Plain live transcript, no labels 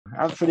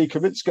Anthony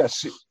Kaminska,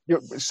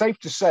 it's safe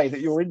to say that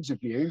your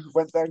interview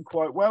went down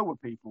quite well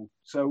with people.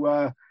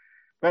 So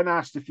Ben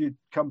asked if you'd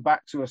come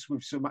back to us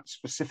with some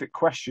specific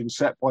questions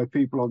set by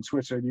people on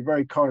Twitter, and you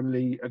very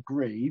kindly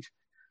agreed.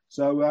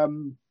 So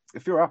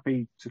if you're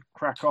happy to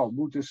crack on,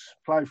 we'll just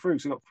plough through.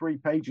 So I've got 3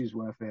 pages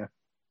worth here.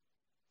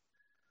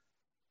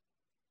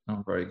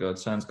 Oh, very good.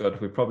 Sounds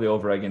good. We're probably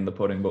over-egging the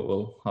pudding, but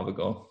we'll have a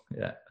go.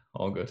 Yeah,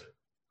 all good.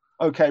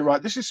 Okay,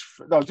 right.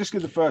 I'll just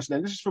give the first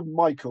name. This is from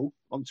Michael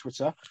on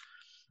Twitter.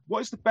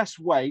 What is the best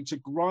way to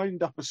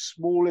grind up a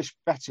smallish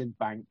betting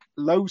bank,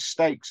 low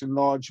stakes and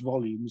large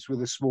volumes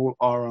with a small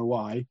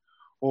ROI,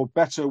 or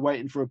better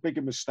waiting for a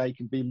bigger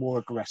mistake and be more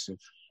aggressive?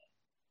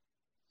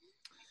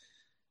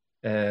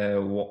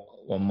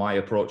 Well, my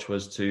approach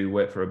was to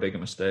wait for a bigger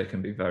mistake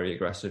and be very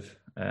aggressive.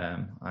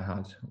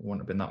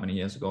 Wouldn't have been that many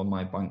years ago.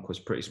 My bank was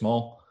pretty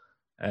small.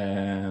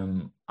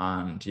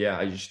 And yeah,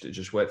 I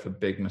just wait for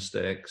big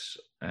mistakes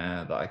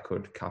that I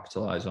could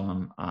capitalize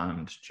on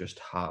and just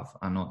have.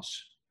 I know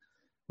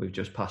we've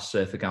just passed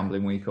safer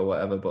gambling week or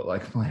whatever, but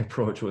like my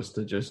approach was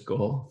to just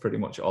go pretty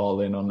much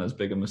all in on as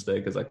big a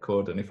mistake as I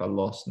could. And if I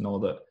lost, know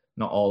that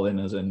not all in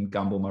as in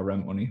gamble my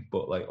rent money,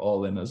 but like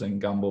all in as in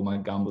gamble my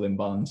gambling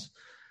balance,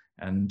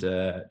 and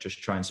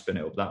just try and spin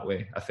it up that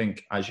way. I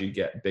think as you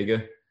get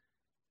bigger,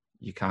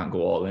 you can't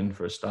go all in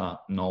for a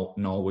start, nor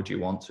would you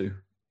want to.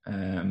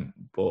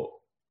 But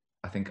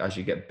I think as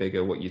you get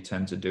bigger, what you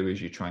tend to do is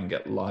you try and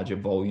get larger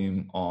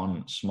volume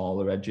on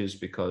smaller edges,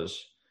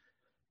 because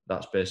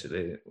that's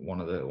basically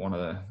one of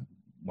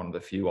the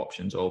few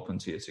options open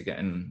to you to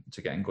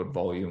getting good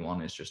volume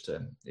on is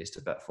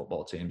to bet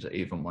football teams at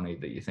even money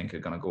that you think are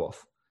going to go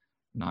off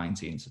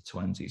 19 to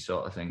 20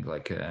 sort of thing.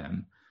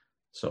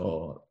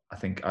 So I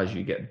think as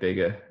you get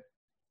bigger,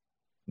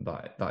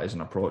 that is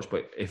an approach.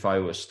 But if I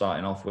was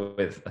starting off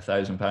with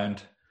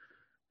 £1,000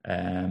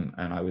 and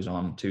I was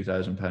on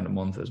 £2,000 a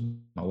month as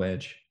my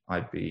wage,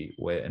 I'd be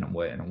waiting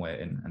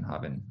and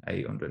having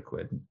 800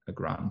 quid,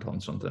 £1,000 on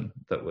something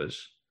that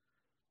was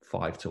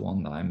 5 to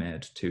 1 that I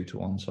made 2 to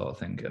 1 sort of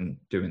thing. And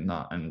doing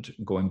that and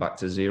going back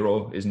to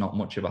zero is not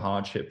much of a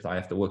hardship. I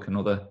have to work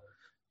another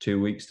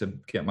 2 weeks to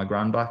get my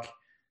grand back.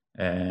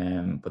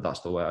 But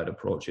that's the way I'd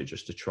approach it,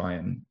 just to try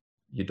and,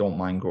 you don't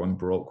mind going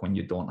broke when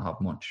you don't have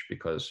much,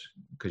 because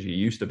you're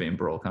used to being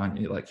broke, aren't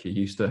you? Like, you're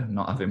used to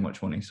not having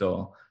much money.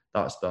 So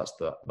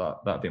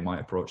that'd be my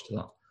approach to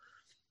that.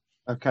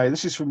 Okay,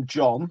 this is from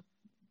John.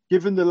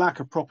 Given the lack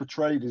of proper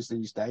traders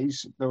these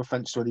days, no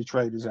offence to any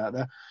traders out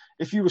there,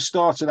 if you were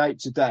starting out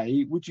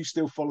today, would you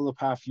still follow the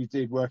path you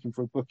did working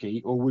for a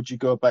bookie, or would you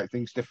go about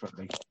things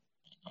differently?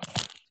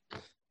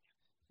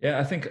 Yeah,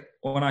 I think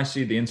when I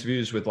see the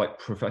interviews with like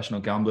professional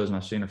gamblers, and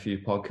I've seen a few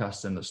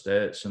podcasts in the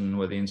States and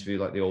where they interview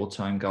like the old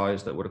time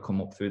guys that would have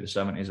come up through the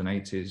 70s and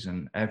 80s,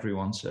 and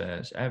everyone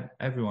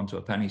to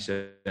a penny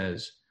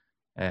says,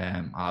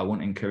 I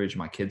wouldn't encourage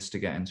my kids to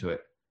get into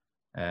it.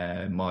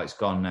 Well, it's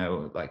gone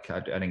now. Like,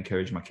 I'd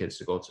encourage my kids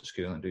to go to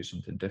school and do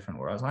something different.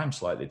 Whereas I'm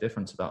slightly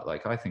different to that.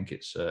 Like, I think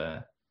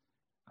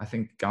I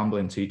think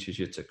gambling teaches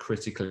you to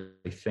critically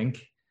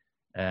think.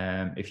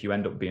 If you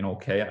end up being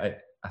okay at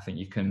it, I think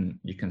you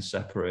can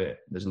separate.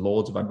 There's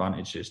loads of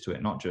advantages to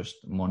it, not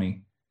just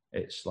money.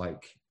 It's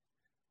like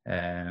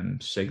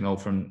signal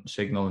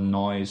and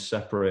noise,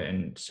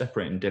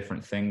 separating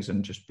different things,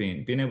 and just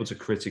being able to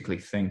critically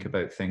think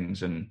about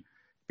things and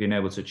being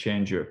able to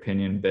change your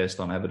opinion based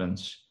on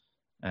evidence.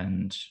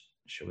 And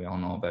sure, we all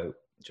know about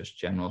just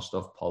general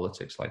stuff,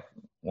 politics. Like,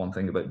 one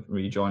thing about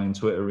rejoining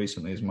Twitter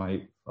recently is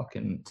my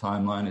fucking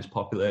timeline is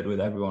populated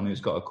with everyone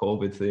who's got a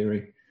COVID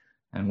theory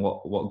and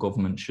what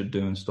government should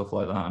do and stuff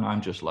like that. And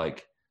I'm just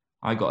like,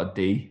 I got a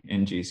D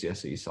in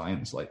GCSE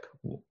science. Like,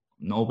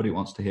 nobody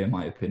wants to hear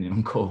my opinion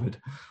on COVID.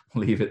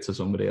 Leave it to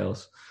somebody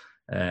else.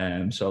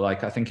 So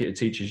like, I think it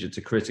teaches you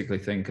to critically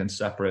think and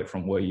separate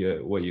from where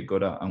you're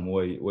good at and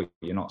where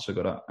you're not so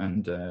good at.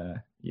 And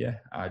yeah,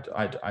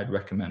 I'd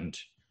recommend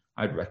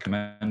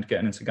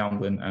getting into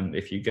gambling. And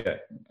if you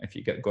get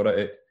good at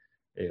it,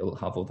 it'll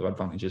have other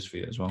advantages for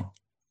you as well.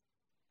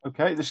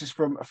 Okay, this is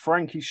from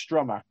Frankie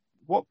Strummer.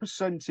 What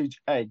percentage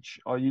edge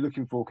are you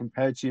looking for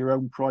compared to your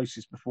own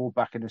prices before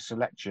backing a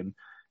selection?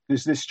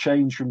 Does this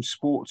change from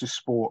sport to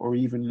sport or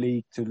even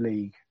league to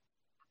league?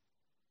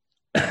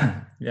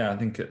 Yeah, I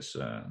think that's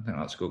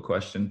a good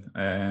question.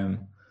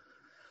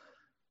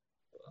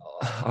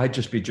 I'd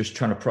just be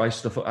trying to price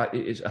stuff. I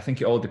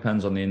think it all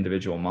depends on the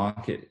individual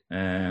market.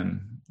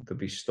 There'd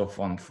be stuff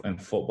in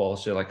football,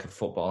 say like a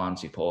football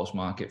anti-post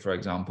market, for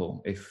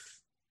example.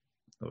 If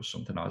there was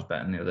something I was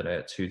betting the other day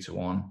at 2 to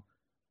 1,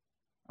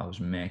 I was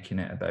making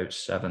it about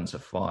 7 to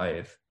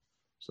 5.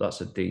 So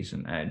that's a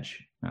decent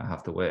edge. I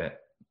have to wait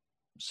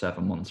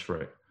 7 months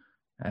for it.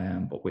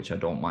 But which I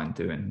don't mind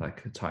doing,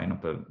 like tying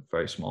up a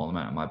very small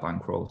amount of my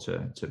bankroll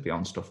to be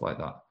on stuff like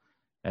that.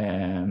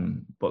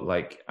 But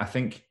like, I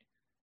think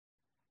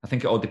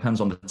it all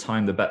depends on the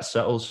time the bet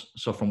settles.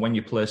 So from when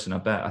you're placing a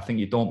bet, I think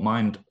you don't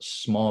mind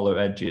smaller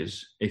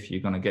edges if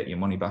you're going to get your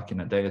money back in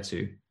a day or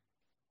two.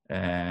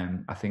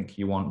 I think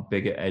you want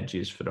bigger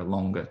edges for the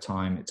longer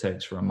time it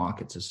takes for a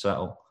market to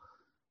settle.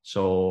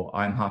 So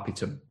I'm happy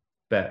to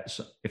bet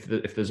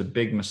if there's a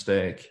big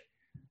mistake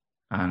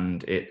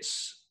and it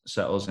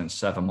settles in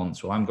 7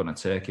 months, well, I'm going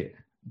to take it.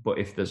 But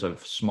if there's a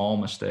small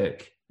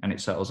mistake and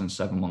it settles in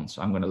 7 months,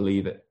 I'm going to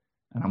leave it,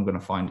 and I'm going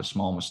to find a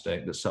small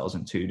mistake that settles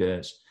in 2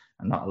 days.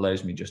 And that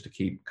allows me just to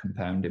keep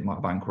compounding my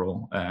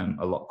bankroll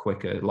a lot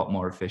quicker, a lot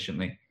more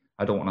efficiently.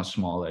 I don't want a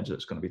small edge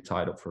that's going to be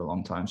tied up for a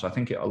long time. So I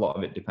think a lot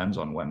of it depends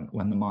on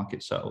when the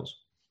market settles.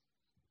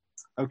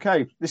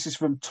 Okay, this is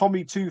from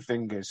Tommy Two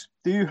Fingers.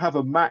 Do you have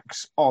a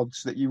max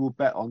odds that you will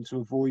bet on to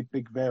avoid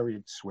big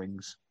variance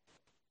swings?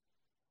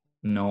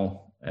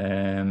 No.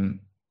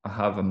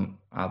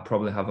 I'll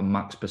probably have a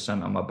max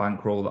percent on my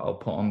bankroll that I'll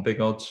put on big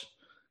odds.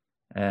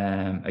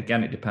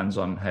 Again, it depends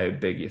on how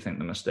big you think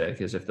the mistake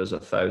is. If there's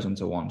 1,000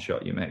 to 1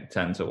 shot, you make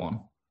 10 to 1,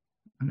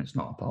 and it's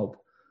not a pulp.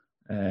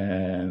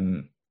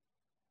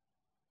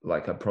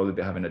 Like I'd probably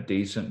be having a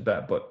decent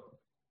bet, but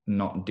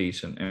not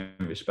decent in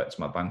respect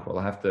to my bankroll.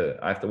 I have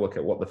to work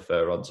out what the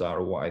fair odds are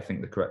or what I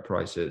think the correct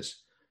price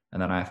is,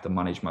 and then I have to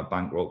manage my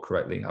bankroll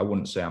correctly. I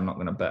wouldn't say I'm not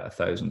going to bet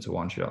 1,000 to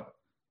 1 shot.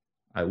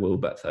 I will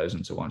bet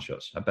 1,000 to 1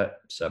 shots. I bet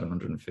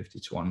 750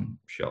 to 1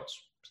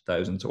 shots,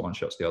 1,000 to 1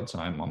 shots the odd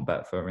time on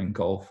Betfair in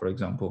golf, for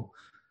example.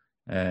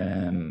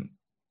 But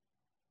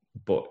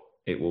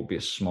it will be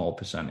a small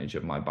percentage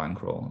of my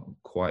bankroll,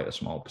 quite a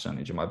small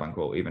percentage of my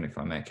bankroll, even if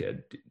I make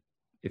it.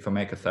 If I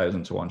make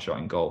 1,000 to 1 shot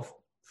in golf,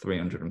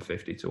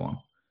 350 to 1,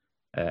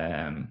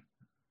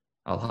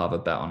 I'll have a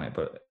bet on it,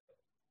 but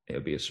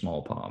it'll be a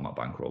small part of my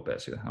bankroll,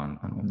 basically. And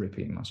I'm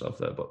repeating myself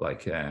there, but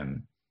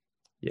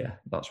yeah,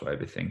 that's what I'd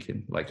be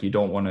thinking. Like you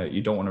don't want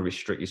to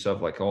restrict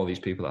yourself. Like all these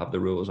people that have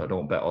the rules, I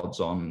don't bet odds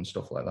on and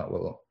stuff like that.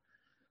 Well,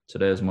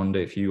 today's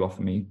Monday. If you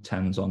offer me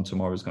 10s on,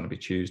 tomorrow's going to be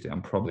Tuesday.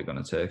 I'm probably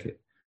going to take it.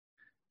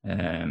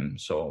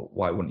 So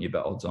why wouldn't you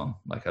bet odds on?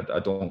 Like I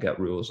don't get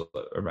rules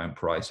around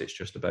price. It's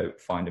just about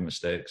finding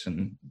mistakes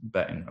and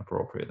betting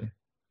appropriately.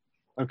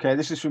 Okay,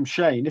 this is from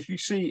Shane. If you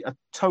see a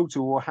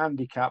total or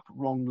handicap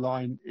wrong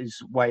line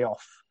is way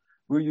off,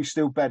 will you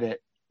still bet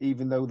it,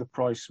 even though the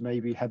price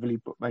may be heavily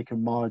bookmaker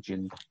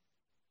margin?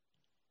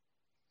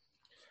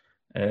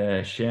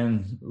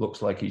 Shane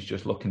looks like he's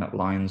just looking at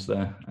lines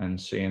there and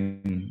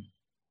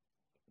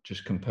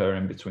just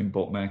comparing between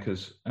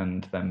bookmakers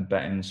and then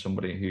betting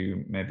somebody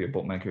who maybe a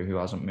bookmaker who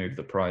hasn't moved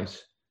the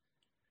price.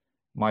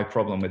 My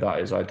problem with that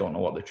is I don't know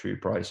what the true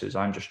price is.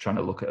 I'm just trying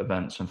to look at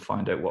events and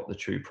find out what the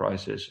true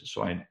price is.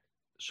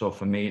 So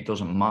for me, it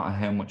doesn't matter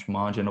how much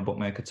margin a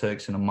bookmaker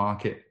takes in a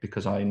market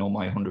because I know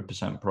my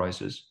 100%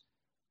 prices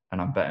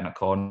and I'm betting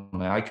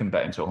accordingly. I can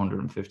bet into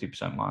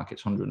 150%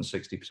 markets,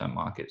 160%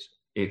 markets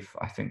if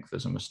I think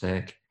there's a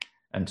mistake.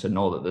 And to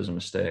know that there's a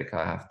mistake,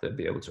 I have to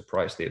be able to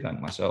price the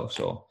event myself.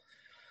 So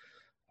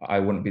I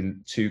wouldn't be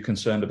too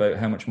concerned about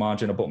how much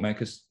margin a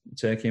bookmaker's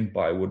taking, but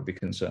I would be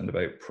concerned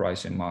about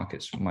pricing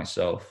markets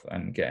myself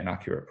and getting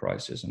accurate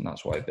prices. And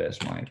that's why I base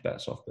my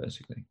bets off,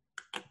 basically.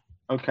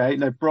 Okay,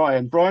 now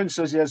Brian. Brian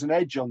says he has an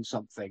edge on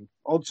something.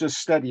 Odds are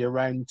steady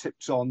around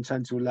tips on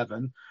 10 to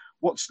 11.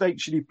 What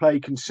stake should he play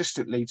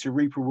consistently to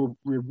reap a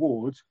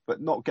reward,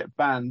 but not get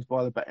banned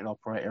by the betting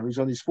operator? He's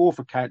on his 4th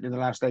account in the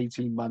last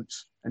 18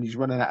 months, and he's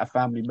running out of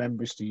family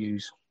members to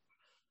use.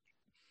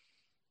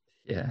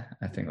 Yeah,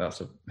 I think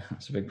that's a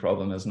big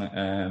problem, isn't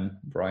it,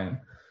 Brian?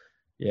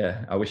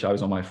 Yeah, I wish I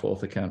was on my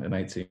 4th account in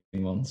 18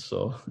 months.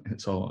 So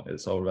it's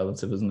all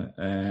relative, isn't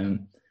it?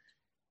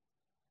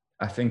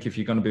 I think if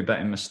you're going to be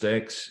betting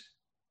mistakes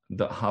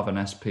that have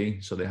an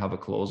SP, so they have a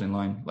closing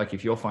line, like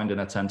if you're finding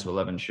a 10 to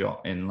 11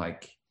 shot in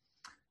like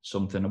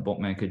something a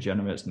bookmaker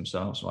generates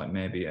themselves, like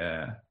maybe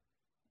a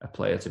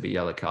player to be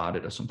yellow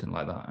carded or something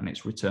like that, and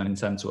it's returning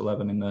 10 to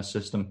 11 in their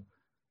system,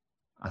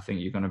 I think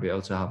you're going to be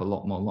able to have a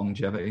lot more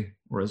longevity.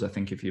 Whereas I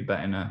think if you're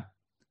betting a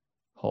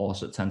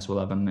horse at 10 to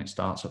 11 and it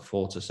starts at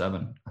 4 to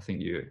 7, I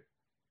think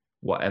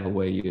whatever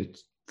way you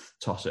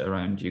toss it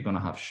around, you're going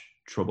to have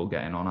trouble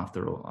getting on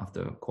after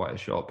quite a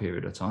short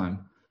period of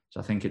time. So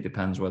I think it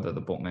depends whether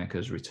the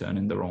bookmaker's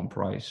returning their own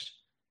price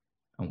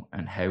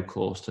and how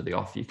close to the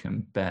off you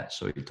can bet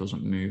so it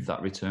doesn't move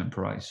that return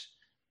price.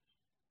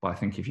 But I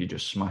think if you're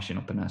just smashing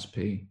up an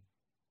SP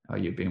or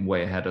you're being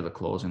way ahead of the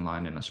closing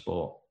line in a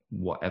sport,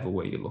 whatever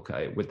way you look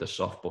at it, with the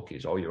soft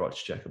bookies or your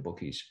odds checker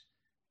bookies,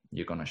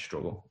 you're going to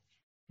struggle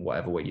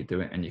whatever way you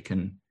do it. And you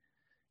can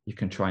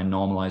try and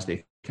normalize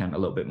the account a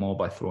little bit more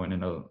by throwing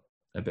in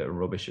a bit of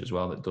rubbish as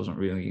well that doesn't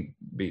really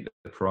beat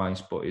the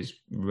price but is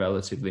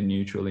relatively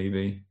neutral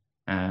EV,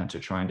 and to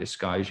try and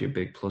disguise your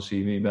big plus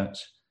EV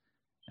bets.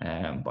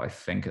 But I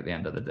think at the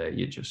end of the day,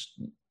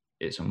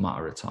 it's a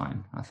matter of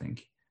time, I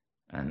think.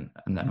 And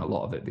then a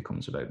lot of it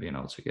becomes about being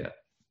able to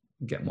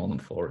get more than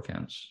 4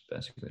 accounts,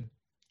 basically.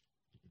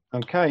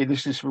 Okay,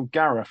 this is from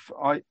Gareth.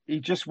 I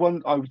just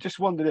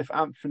wondered if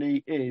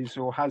Anthony is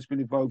or has been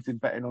involved in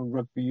betting on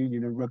rugby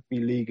union and rugby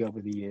league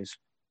over the years.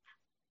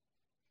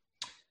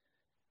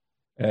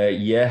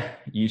 Yeah,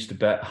 used to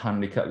bet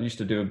handicap. Used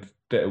to do a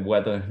bit of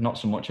weather, not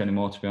so much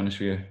anymore, to be honest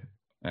with you.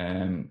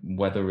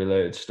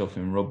 Weather-related stuff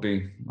in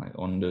rugby, like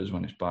unders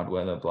when it's bad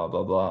weather, blah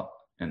blah blah.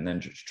 and then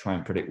just try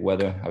and predict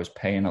weather. I was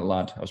paying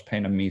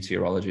a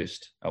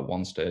meteorologist at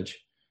one stage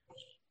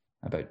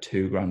about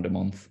 $2,000 a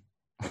month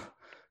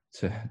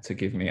to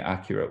give me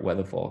accurate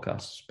weather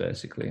forecasts,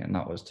 basically. And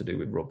that was to do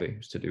with rugby, it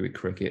was to do with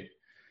cricket.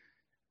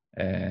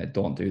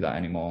 Don't do that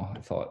anymore. I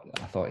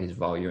thought his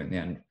value in the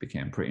end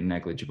became pretty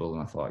negligible,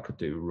 and I thought I could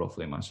do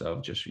roughly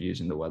myself just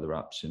using the weather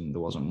apps, and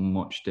there wasn't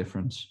much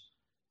difference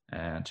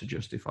to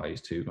justify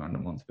his $2,000 a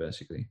month,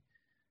 basically.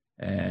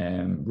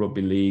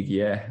 Rugby league,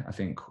 yeah, I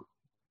think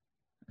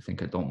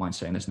I don't mind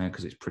saying this now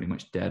because it's pretty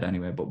much dead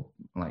anyway, but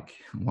like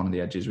one of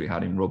the edges we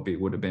had in rugby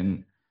would have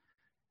been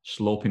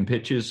sloping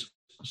pitches.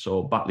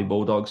 So Batley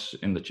Bulldogs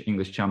in the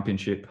English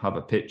Championship have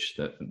a pitch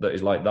that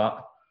is like that.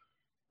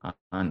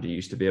 And you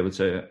used to be able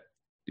to,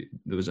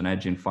 there was an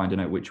edge in finding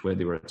out which way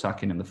they were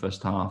attacking in the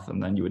first half.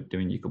 And then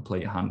you could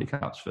play your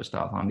handicaps, first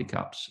half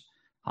handicaps,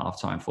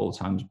 half time, full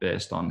times,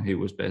 based on who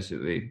was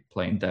basically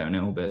playing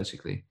downhill,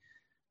 basically.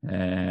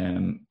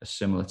 A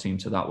similar team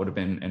to that would have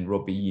been in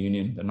rugby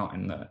union. They're not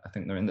I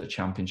think they're in the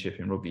Championship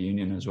in rugby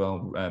union as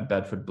well.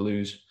 Bedford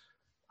Blues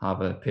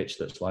have a pitch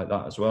that's like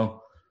that as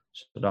well.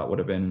 So that would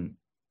have been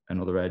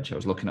another edge. I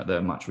was looking at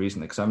their match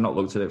recently because I've not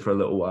looked at it for a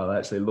little while. I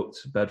actually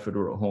looked. Bedford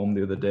were at home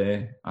the other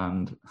day,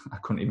 and I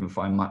couldn't even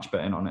find match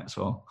betting on it.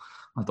 So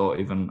I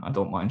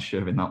don't mind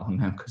sharing that one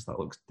now because that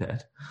looks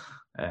dead.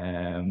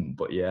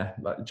 But yeah,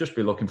 like just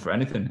be looking for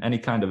any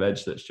kind of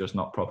edge that's just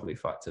not properly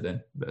factored in,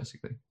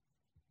 basically.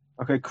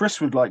 Okay, Chris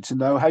would like to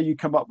know how you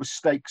come up with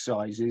stake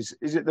sizes.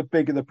 Is it the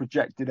bigger the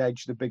projected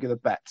edge, the bigger the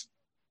bet?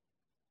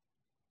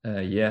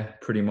 Yeah,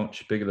 pretty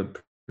much. Bigger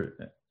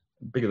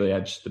the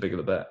edge, the bigger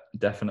the bet,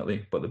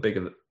 definitely. But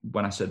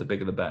when I say the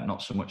bigger the bet,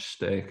 not so much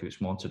stake. It's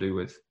more to do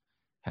with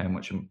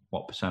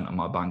what percent of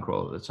my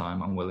bankroll at the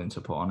time I'm willing to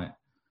put on it.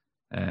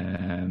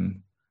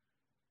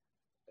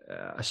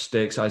 A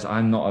stake size.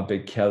 I'm not a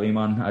big Kelly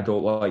man. I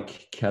don't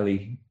like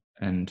Kelly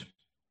and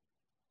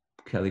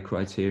Kelly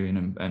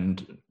criterion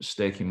and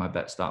staking my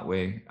bets that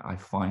way. I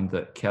find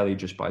that Kelly,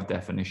 just by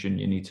definition,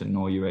 you need to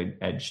know your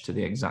edge to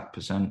the exact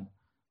percent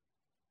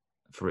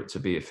for it to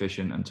be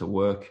efficient and to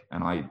work.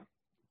 And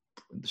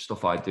the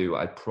stuff I do,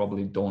 I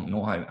probably don't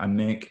know how I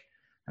make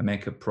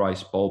a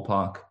price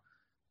ballpark,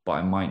 but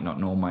I might not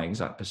know my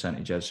exact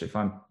percentages. So if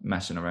I'm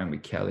messing around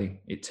with Kelly,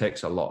 it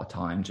takes a lot of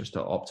time just to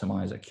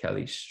optimize a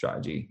Kelly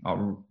strategy,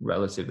 or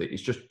relatively,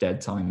 it's just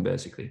dead time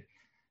basically.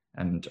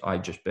 And I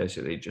just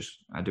basically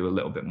I do a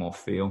little bit more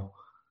feel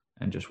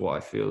and just what I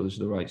feel is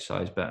the right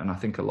size bet. And I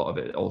think a lot of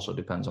it also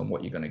depends on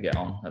what you're going to get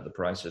on at the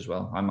price as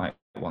well. I might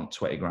want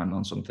 20 grand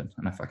on something,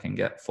 and if I can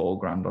get 4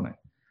 grand on it,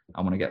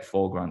 I want to get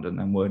 4 grand. And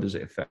then where does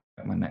it affect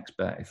my next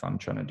bet? If I'm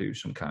trying to do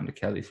some kind of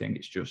Kelly thing,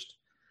 it's just,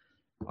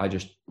 I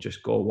just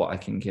go what I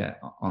can get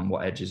on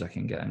what edges I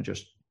can get and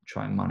just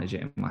try and manage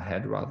it in my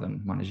head rather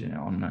than managing it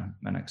on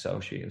an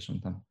Excel sheet or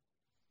something.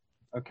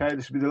 Okay,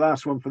 this will be the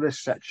last one for this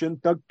section.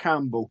 Doug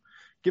Campbell.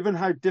 Given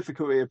how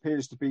difficult it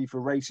appears to be for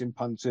racing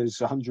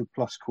punters, 100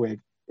 plus quid,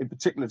 in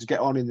particular to get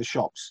on in the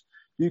shops,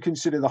 do you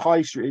consider the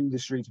high street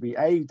industry to be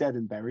A, dead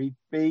and buried,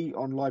 B,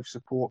 on life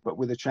support but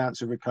with a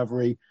chance of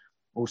recovery,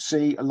 or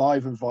C,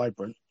 alive and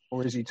vibrant,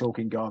 or is he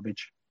talking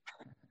garbage?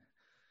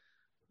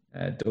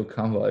 Doug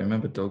Campbell, I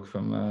remember Doug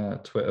from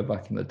Twitter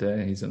back in the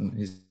day. He's a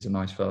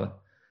nice fella.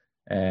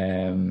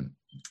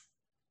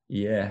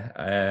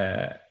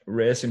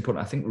 Racing punt.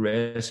 I think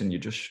racing, you're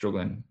just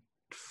struggling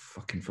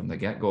fucking from the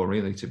get-go,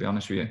 really, to be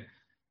honest with you.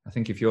 I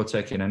think if you're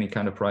taking any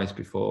kind of price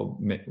before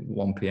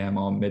 1 p.m.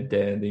 or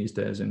midday these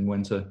days in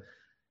winter,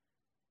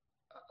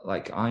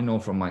 like I know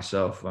from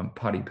myself and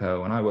Paddy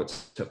Power, when I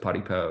worked at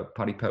Paddy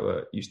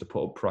Power used to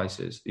put up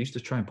prices. They used to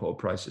try and put up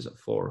prices at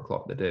 4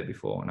 o'clock the day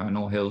before. And I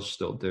know Hills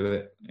still do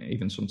it,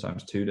 even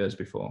sometimes 2 days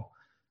before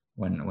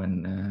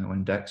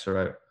when decks are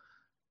out.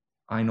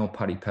 I know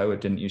Paddy Power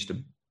didn't used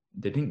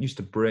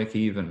to break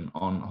even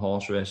on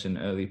horse racing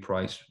early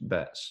price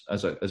bets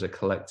as a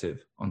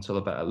collective until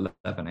about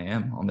 11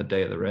 a.m. on the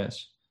day of the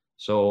race.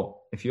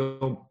 So if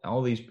you're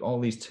all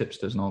these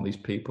tipsters and all these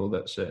people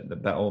that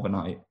bet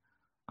overnight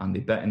and they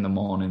bet in the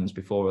mornings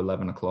before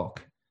 11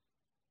 o'clock,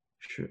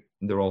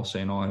 they're all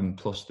saying, "Oh, I'm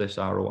plus this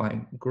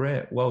ROI."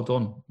 Great, well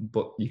done,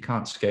 but you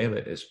can't scale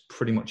it. It's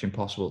pretty much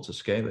impossible to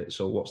scale it.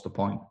 So what's the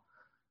point?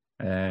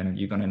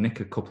 You're going to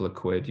nick a couple of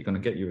quid. You're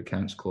going to get your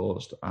accounts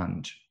closed,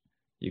 and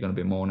you're going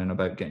to be moaning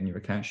about getting your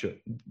account shut.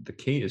 The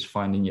key is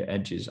finding your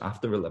edges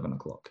after 11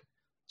 o'clock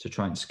to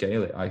try and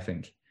scale it, I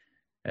think.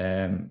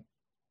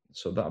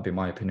 So that would be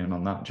my opinion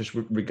on that. Just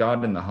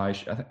regarding the high,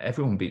 I think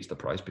everyone beats the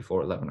price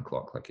before 11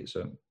 o'clock. Like you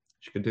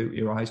could do it with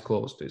your eyes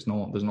closed. There's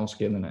no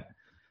skill in it.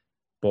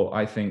 But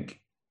I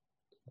think,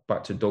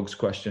 back to Doug's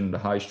question, the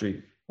high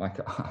street, like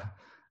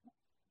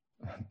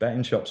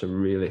betting shops are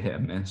really hit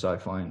and miss, I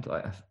find.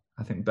 Like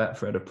I think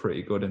Betfred are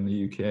pretty good in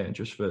the UK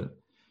just for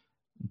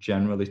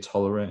generally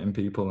tolerating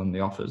people and the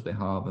offers they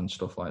have and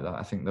stuff like that.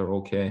 I think they're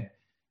okay.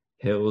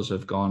 Hills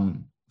have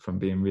gone from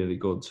being really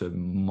good to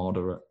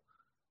moderate.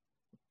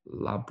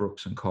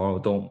 Ladbrokes and Coral,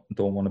 don't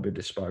want to be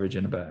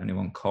disparaging about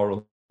anyone.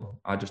 Coral,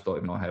 I just don't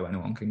even know how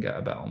anyone can get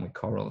a bet on with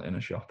Coral in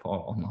a shop or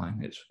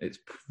online. It's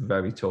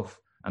very tough.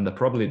 And they're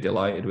probably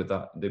delighted with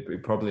that. They'd be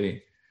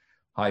probably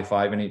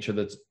high-fiving each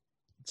other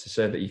to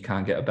say that you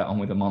can't get a bet on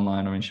with them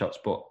online or in shops.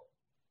 But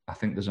I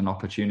think there's an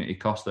opportunity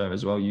cost there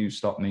as well. You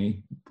stop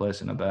me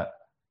placing a bet,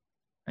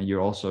 and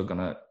you're also going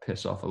to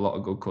piss off a lot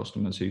of good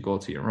customers who go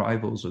to your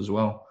rivals as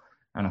well.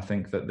 And I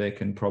think that they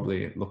can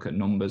probably look at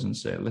numbers and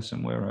say,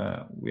 listen,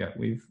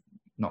 we've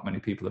not many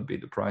people have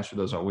beat the price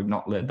with us, or we've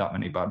not laid that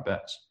many bad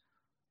bets.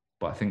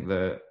 But I think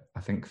the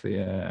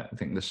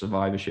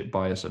survivorship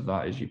bias of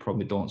that is you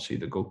probably don't see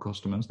the good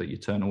customers that you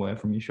turn away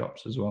from your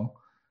shops as well.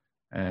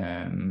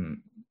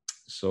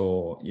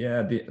 So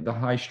yeah, the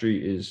high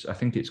street is, I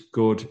think it's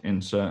good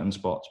in certain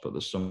spots, but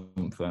there's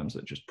some firms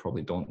that just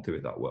probably don't do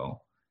it that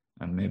well,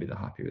 and maybe they're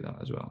happy with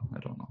that as well. I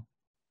don't know.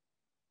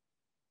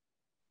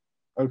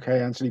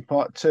 Okay, Anthony,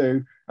 part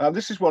two.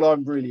 This is what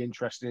I'm really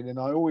interested in, and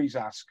I always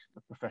ask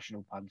the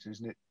professional punters,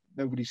 and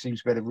nobody seems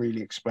to be able to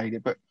really explain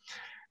it. But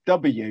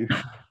W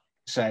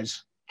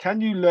says,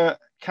 can you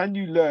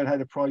learn how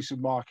to price a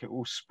market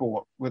or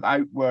sport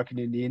without working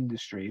in the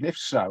industry? And if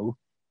so,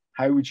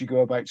 how would you go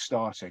about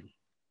starting?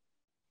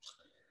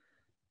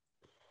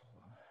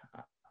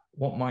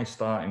 What my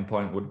starting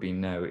point would be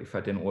now, if I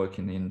didn't work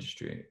in the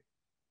industry,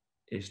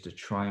 is to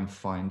try and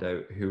find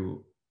out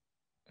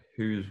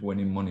who's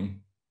winning money,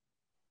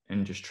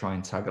 and just try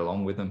and tag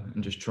along with them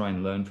and just try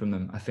and learn from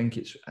them. I think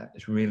it's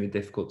really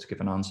difficult to give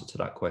an answer to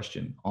that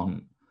question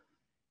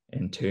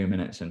in 2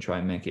 minutes and try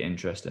and make it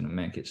interesting and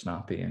make it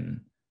snappy. And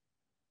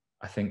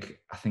I think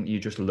you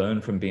just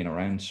learn from being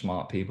around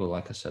smart people.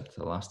 Like I said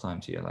the last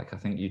time to you, like I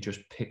think you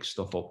just pick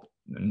stuff up,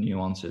 the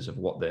nuances of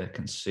what they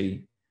can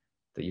see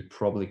that you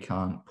probably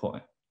can't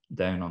put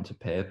down onto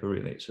paper.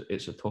 Really,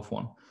 it's a tough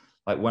one.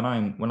 Like when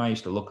I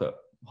used to look at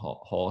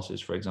horses,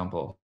 for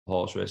example,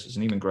 horse races,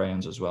 and even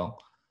greyhounds as well,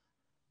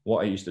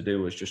 what I used to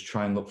do was just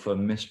try and look for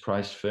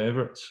mispriced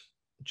favourites,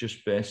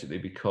 just basically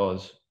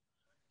because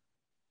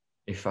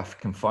if I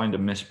can find a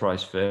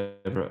mispriced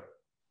favourite,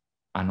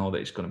 I know that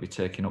it's going to be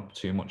taking up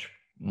too much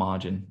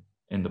margin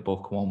in the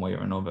book one way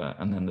or another,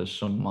 and then there's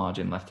some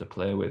margin left to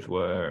play with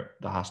where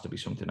there has to be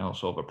something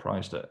else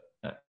overpriced at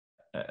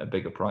a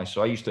bigger price.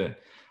 So I used to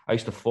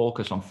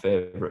focus on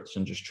favourites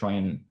and just try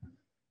and,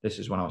 this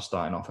is when I was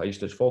starting off, I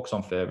used to focus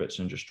on favourites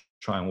and just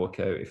try and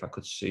work out if I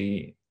could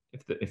see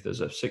if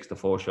there's a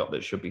 6-4 shot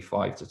that should be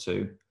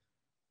 5-2,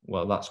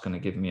 well, that's going to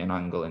give me an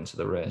angle into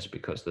the race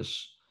because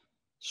there's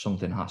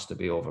something has to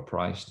be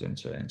overpriced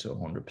into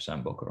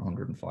 100% book or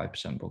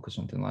 105% book or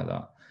something like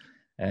that.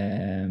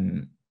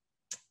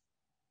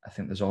 I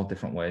think there's all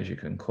different ways you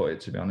can cut it,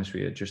 to be honest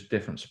with you. Just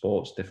different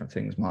sports, different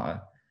things matter.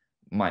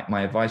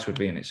 My advice would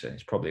be, and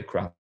it's probably a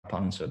crap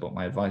answer, but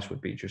my advice would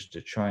be just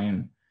to try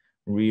and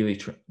really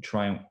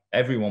try and,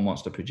 everyone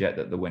wants to project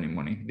that they're winning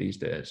money these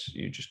days.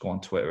 You just go on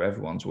Twitter,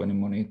 everyone's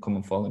winning money, come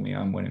and follow me,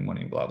 I'm winning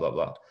money, blah, blah,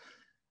 blah.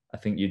 I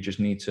think you just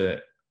need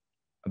to,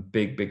 a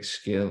big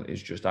skill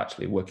is just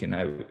actually working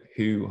out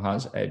who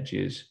has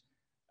edges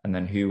and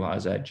then who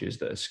has edges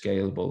that are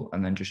scalable,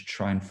 and then just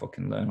try and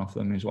fucking learn off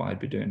them is what I'd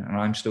be doing. And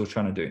I'm still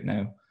trying to do it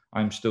now.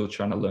 I'm still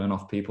trying to learn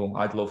off people.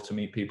 I'd love to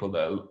meet people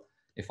that,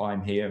 if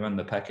I'm here and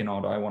the pecking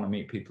order, I want to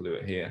meet people who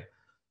are here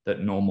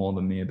that know more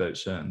than me about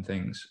certain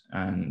things.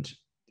 And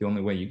the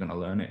only way you're going to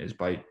learn it is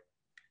by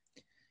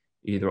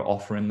either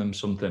offering them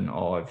something,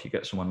 or if you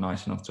get someone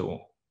nice enough to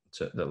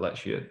that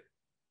lets you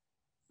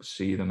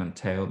see them and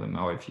tail them,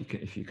 or if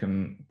you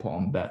can put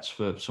on bets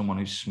for someone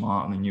who's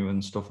smarter than you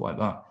and stuff like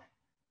that.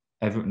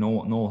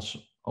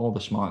 All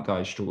the smart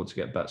guys struggle to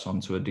get bets on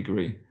to a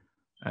degree.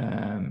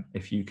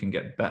 If you can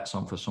get bets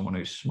on for someone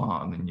who's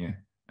smarter than you,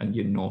 and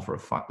you know for a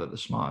fact that they're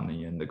smarter than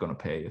you and they're going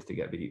to pay if they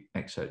get beat,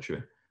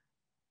 etc.,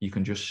 you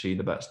can just see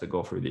the bets that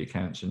go through the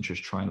accounts and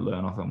just try and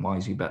learn off them. Why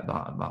has he bet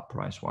that at that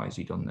price? Why has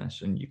he done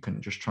this? And you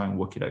can just try and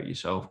work it out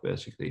yourself,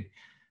 basically.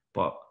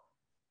 But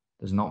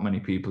there's not many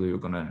people who are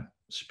going to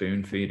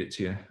spoon feed it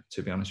to you,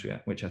 to be honest with you,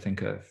 which I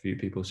think a few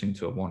people seem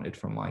to have wanted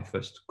from my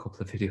first couple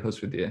of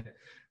videos with you.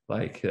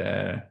 Like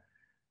the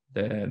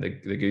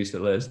goose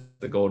that lays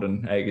the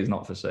golden egg is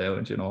not for sale,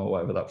 and you know,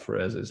 whatever that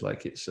phrase is.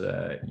 Like it's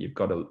you've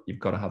got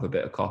to have a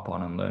bit of cop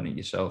on and learn it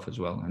yourself as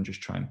well, and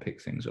just try and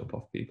pick things up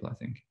off people, I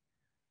think.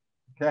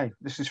 Okay,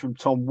 this is from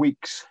Tom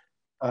Weeks.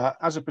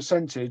 As a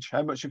percentage,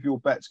 how much of your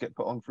bets get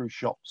put on through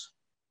shops?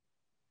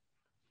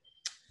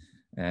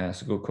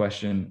 That's a good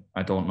question.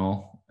 I don't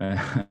know.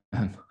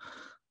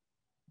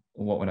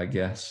 What would I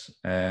guess?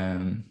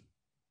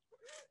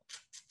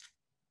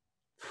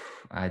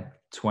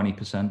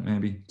 20%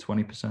 maybe,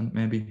 20%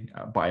 maybe.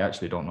 But I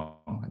actually don't know.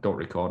 I don't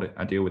record it.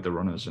 I deal with the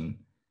runners and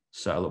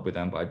settle up with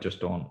them, but I just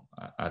don't.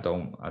 I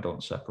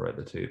don't separate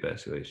the two.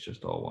 Basically, it's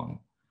just all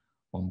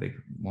one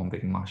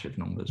big mash of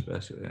numbers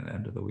basically at the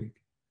end of the week.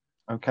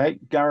 Okay,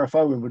 Gareth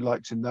Owen would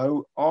like to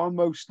know: are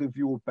most of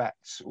your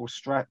bets or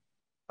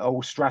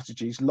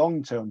strategies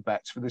long-term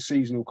bets for the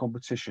seasonal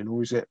competition,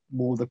 or is it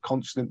more the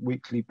constant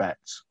weekly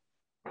bets?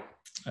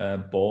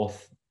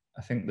 Both.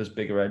 I think there's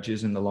bigger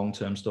edges in the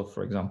long-term stuff.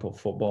 For example,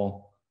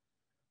 football.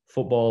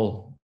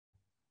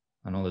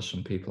 I know there's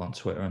some people on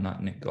Twitter and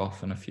that, Nick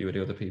Goff and a few of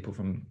the other people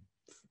from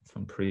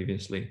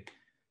previously,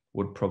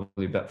 would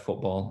probably bet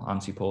football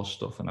anti-post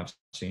stuff, and I've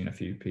seen a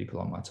few people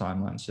on my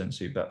timeline since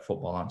who bet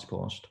football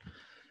anti-post.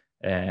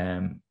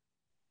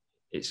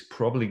 It's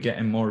probably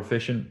getting more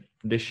efficient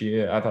this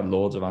year. I've had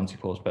loads of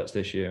anti-post bets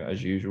this year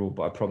as usual,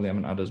 but I probably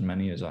haven't had as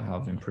many as I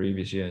have in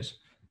previous years.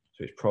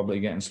 So it's probably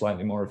getting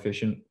slightly more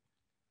efficient.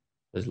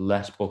 There's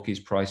less bookies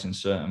pricing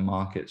certain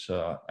markets.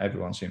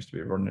 Everyone seems to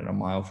be running a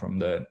mile from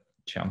the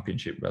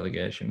Championship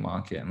relegation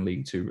market and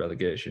League Two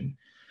relegation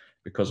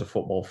because of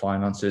football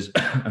finances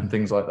and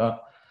things like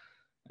that.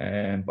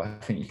 But I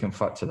think you can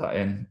factor that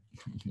in.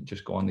 You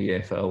just go on the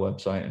EFL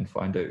website and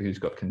find out who's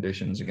got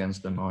conditions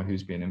against them or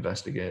who's being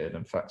investigated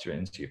and factor it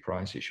into your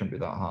price. It shouldn't be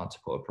that hard to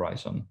put a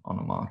price on a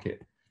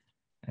market.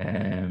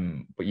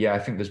 But yeah, I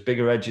think there's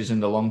bigger edges in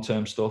the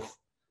long-term stuff.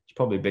 There's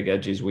probably big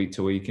edges week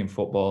to week in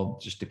football.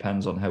 Just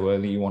depends on how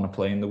early you want to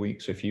play in the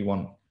week. So if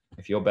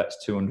your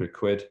bet's 200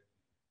 quid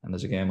and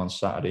there's a game on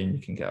Saturday and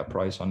you can get a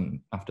price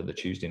on after the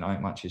Tuesday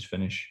night matches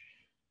finish,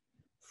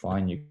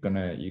 fine, you're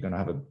gonna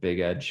have a big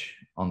edge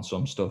on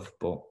some stuff,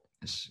 but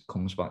it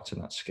comes back to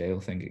that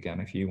scale thing again.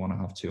 If you want to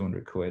have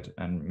 200 quid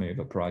and move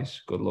a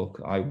price, good luck.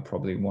 I would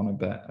probably want to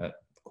bet at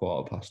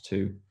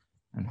 2:15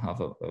 and have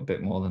a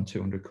bit more than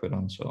 200 quid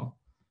on. So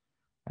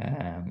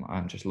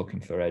I'm just looking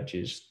for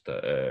edges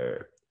that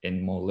are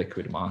in more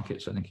liquid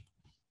markets, I think.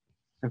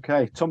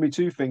 Okay, Tommy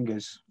Two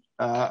Fingers.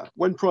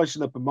 When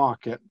pricing up a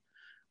market,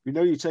 we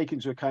know you take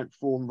into account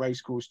form,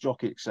 racecourse,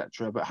 jockey,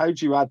 etc. But how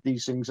do you add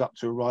these things up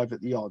to arrive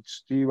at the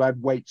odds? Do you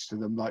add weights to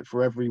them? Like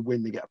for every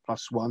win, they get a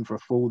 +1. For a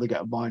fall, they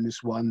get a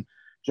 -1.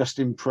 Just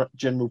in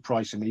general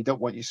pricing. You don't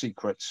want your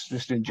secrets,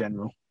 just in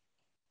general.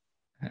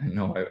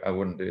 No, I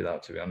wouldn't do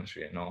that, to be honest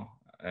with you. No.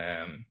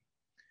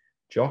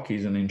 Jockey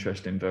is an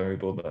interesting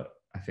variable that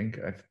I think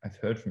I've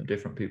heard from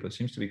different people. It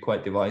seems to be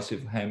quite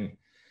divisive.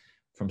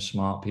 From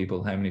smart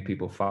people, how many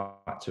people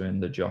factor in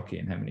the jockey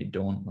and how many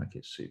don't. Like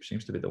it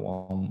seems to be the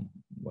one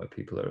where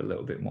people are a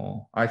little bit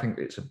more. I think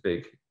it's a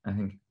big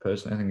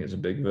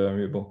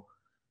variable,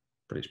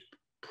 but it's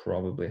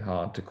probably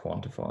hard to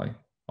quantify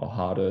or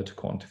harder to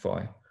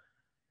quantify.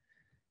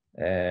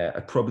 I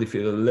probably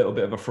feel a little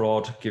bit of a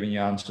fraud giving you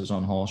answers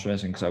on horse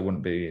racing because I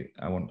wouldn't be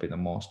the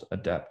most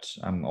adept.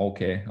 I'm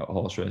okay at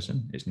horse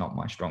racing. It's not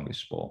my strongest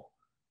sport.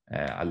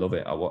 I love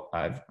it.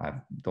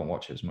 I don't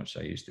watch it as much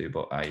as I used to,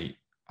 but I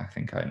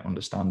think I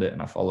understand it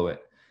and I follow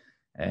it.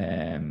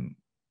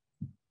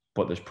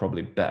 But there's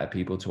probably better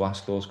people to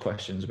ask those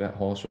questions about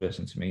horse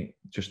racing to me.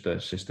 Just the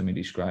system he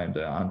described,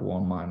 and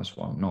 1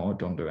 -1. No, I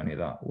don't do any of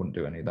that. Wouldn't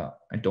do any of that.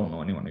 I don't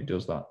know anyone who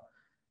does that.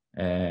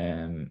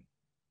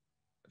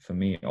 For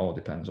me, it all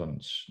depends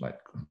on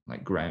like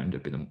ground.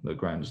 The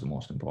ground is the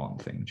most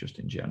important thing, just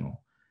in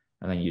general.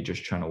 And then you're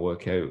just trying to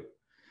work out.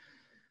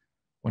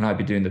 When I'd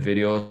be doing the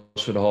videos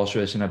for the horse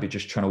racing, I'd be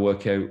just trying to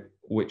work out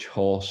which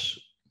horse.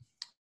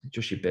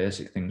 Just your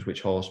basic things,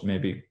 which horse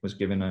maybe was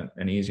given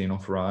an easy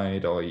enough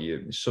ride, or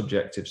your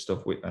subjective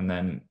stuff, and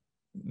then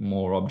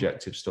more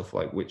objective stuff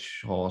like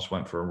which horse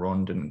went for a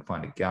run, didn't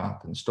find a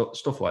gap, and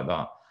stuff like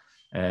that,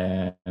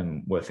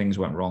 where things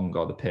went wrong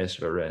or the pace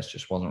of a race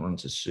just wasn't run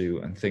to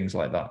suit and things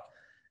like that.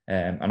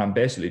 And I'm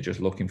basically just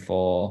looking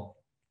for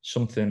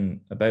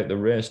something about the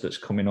race that's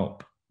coming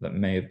up that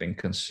may have been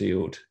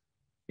concealed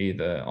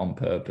either on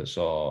purpose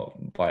or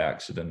by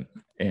accident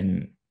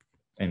in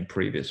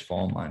previous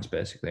form lines,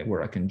 basically,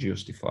 where I can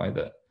justify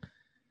that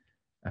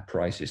a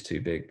price is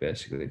too big,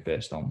 basically,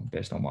 based on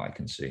what I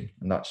can see,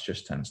 and that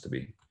just tends to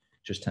be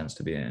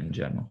it in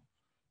general.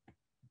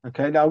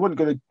 Okay, now I wasn't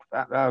going to.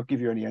 I'll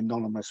give you any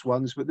anonymous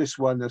ones, but this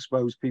one, I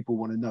suppose people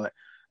want to know it.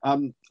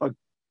 I've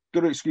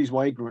got to excuse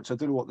my ignorance. I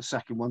don't know what the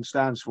second one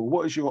stands for.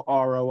 What is your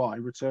ROI,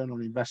 return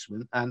on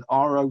investment, and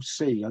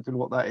ROC? I don't know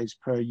what that is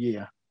per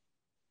year.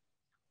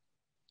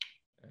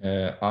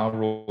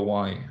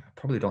 ROI, I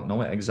probably don't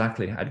know it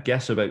exactly. I'd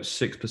guess about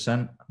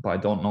 6%, but I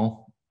don't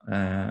know.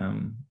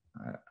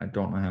 I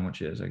don't know how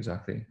much it is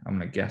exactly. I'm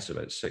going to guess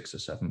about 6 or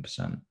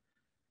 7%.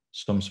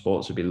 Some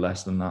sports would be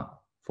less than that.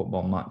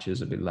 Football matches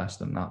would be less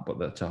than that, but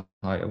they're to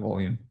higher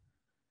volume.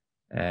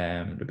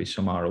 There'd be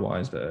some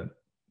ROIs that are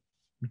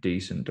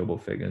decent double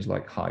figures,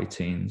 like high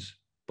teens,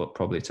 but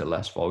probably to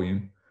less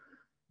volume.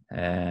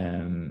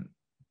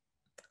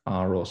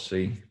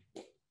 ROC.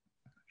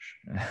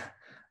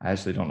 I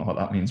actually don't know what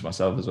that means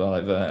myself as well.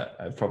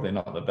 I've probably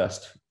not the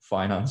best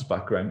finance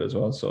background as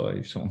well, so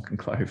if someone can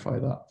clarify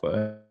that.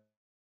 But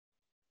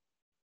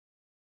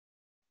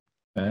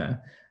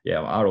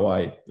yeah,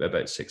 ROI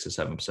about 6 or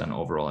 7%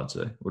 overall, I'd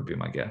say, would be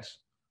my guess.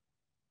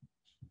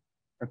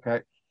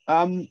 Okay.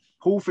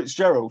 Paul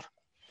Fitzgerald,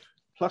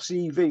 plus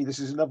EV. This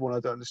is another one I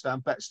don't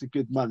understand. Bets to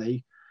good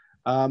money.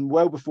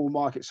 Well before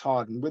markets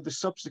harden. With the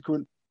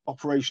subsequent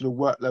operational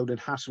workload and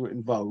hassle it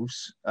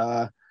involves,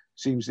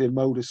 seems the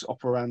modus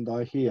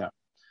operandi here.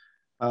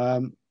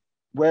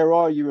 Where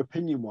are you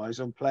opinion-wise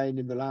on playing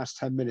in the last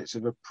 10 minutes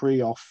of a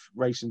pre-off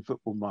racing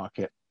football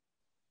market?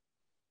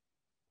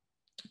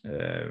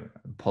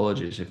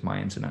 Apologies if my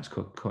internet's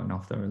cutting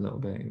off there a little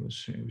bit. It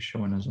was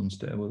showing us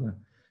unstable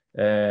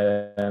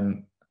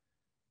there.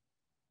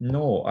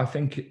 No, I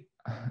think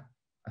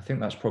I think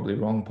that's probably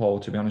wrong, Paul,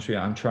 to be honest with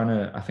you.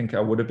 I think I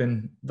would have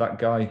been that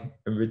guy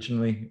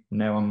originally.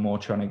 Now I'm more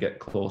trying to get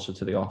closer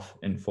to the off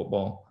in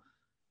football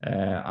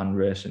and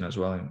racing as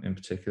well in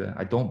particular.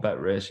 I don't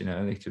bet racing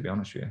early, to be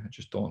honest with you. I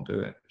just don't do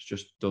it. It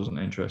just doesn't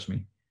interest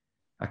me.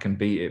 I can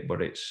beat it,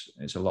 but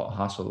it's a lot of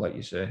hassle, like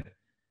you say.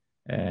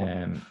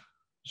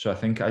 So I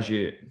think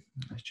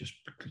it's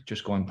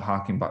just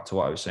harking back to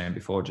what I was saying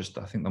before,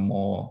 I think the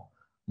more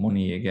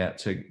money you get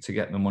to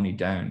get the money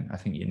down, I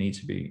think you need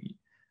to be,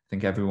 I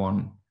think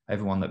everyone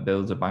that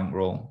builds a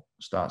bankroll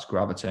starts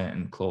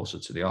gravitating closer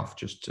to the off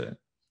just to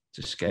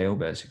scale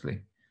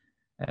basically.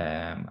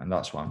 And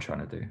that's what I'm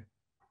trying to do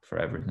for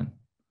everything.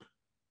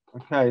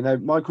 Okay, now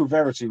Michael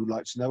Verity would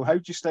like to know, how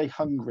do you stay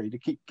hungry to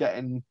keep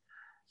getting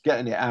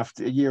it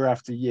year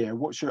after year?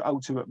 What's your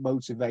ultimate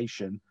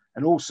motivation?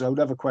 And also,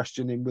 another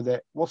question in with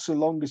it, what's the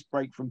longest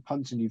break from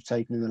punting you've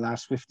taken in the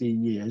last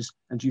 15 years?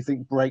 And do you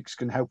think breaks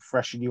can help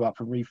freshen you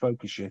up and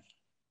refocus you?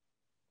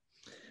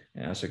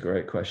 Yeah, that's a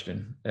great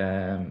question.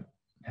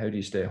 How do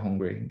you stay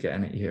hungry and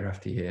getting it year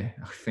after year?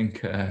 I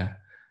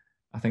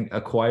think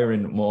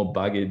acquiring more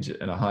baggage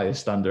and a higher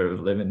standard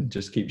of living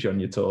just keeps you on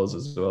your toes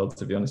as well,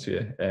 to be honest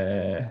with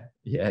you.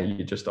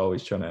 You're just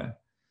always trying to,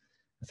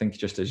 I think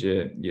just as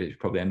you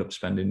probably end up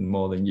spending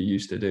more than you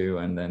used to do,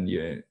 and then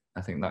I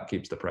think that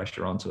keeps the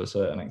pressure on to a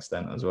certain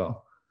extent as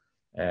well.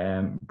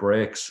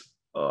 Breaks,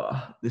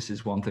 this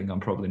is one thing I'm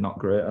probably not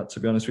great at, to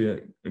be honest with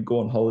you. I go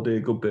on holiday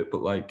a good bit,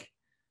 but like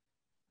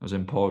I was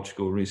in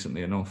Portugal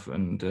recently enough,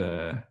 and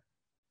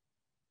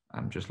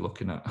I'm just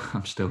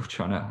I'm still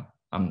trying to,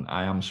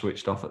 I am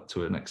switched off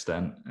to an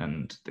extent,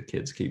 and the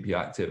kids keep you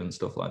active and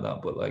stuff like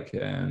that. But like,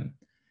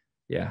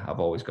 I've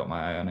always got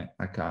my eye on it.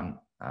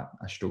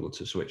 I struggle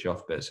to switch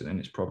off basically, and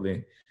it's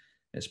probably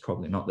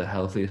not the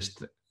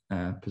healthiest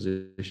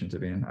position to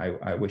be in.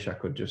 I wish I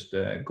could just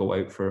go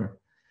out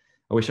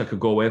I wish I could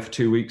go away for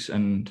 2 weeks.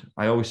 And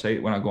I always say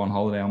when I go on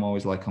holiday, I'm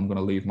always like, I'm going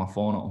to leave my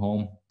phone at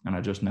home, and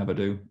I just never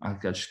do. I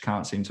just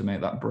can't seem to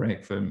make that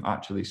break from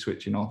actually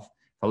switching off.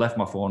 If I left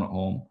my phone at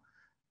home,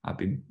 I'd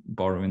be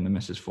borrowing the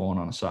missus' phone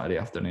on a Saturday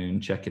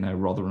afternoon, checking how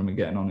Rotherham are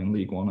getting on in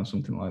League One or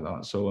something like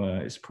that. So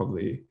it's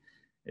probably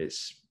a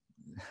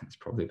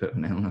bit of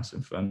an illness.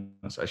 In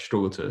fairness, I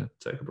struggle to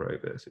take a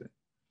break basically.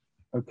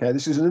 Okay,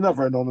 this is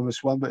another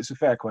anonymous one, but it's a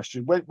fair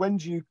question. When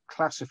do you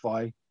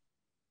classify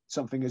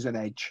something as an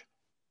edge?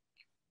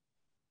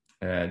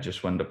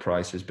 Just when the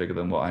price is bigger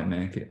than what I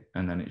make it,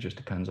 and then it just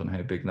depends on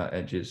how big that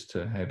edge is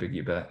to how big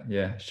you bet.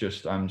 Yeah, it's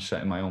just I'm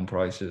setting my own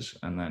prices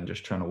and then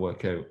just trying to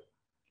work out.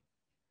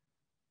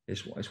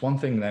 It's one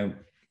thing now.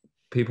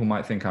 People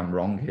might think I'm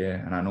wrong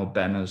here, and I know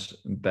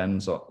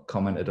Ben's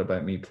commented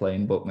about me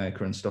playing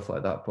bookmaker and stuff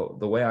like that. But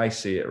the way I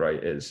see it,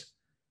 right, is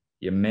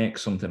you make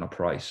something a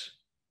price.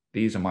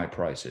 These are my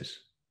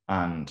prices,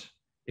 and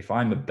if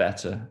I'm a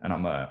bettor and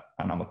I'm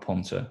a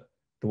punter,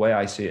 the way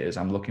I see it is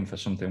I'm looking for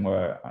something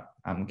where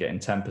I'm getting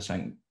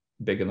 10%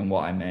 bigger than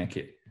what I make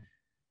it,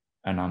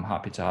 and I'm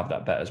happy to have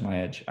that bet as my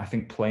edge. I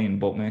think playing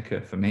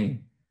bookmaker for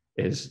me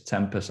is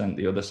 10%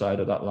 the other side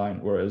of that line,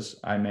 whereas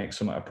I make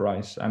some at a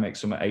price. I make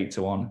some at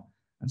 8-1,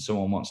 and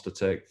someone wants to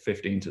take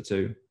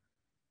 15-2.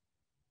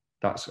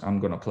 I'm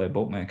going to play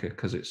bookmaker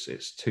because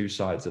it's two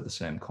sides of the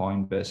same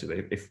coin,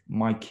 basically. If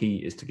my key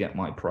is to get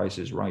my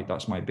prices right,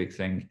 that's my big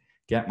thing.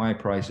 Get my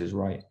prices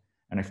right.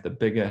 And if they're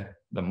bigger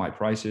than my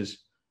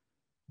prices,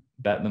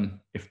 bet them.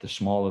 If they're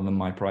smaller than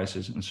my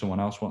prices and someone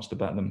else wants to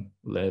bet them,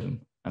 lay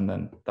them. And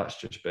then that's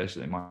just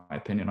basically my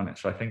opinion on it.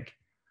 So I think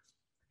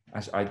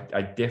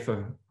I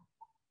differ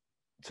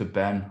to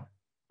Ben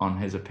on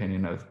his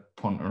opinion of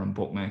punter and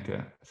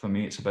bookmaker. For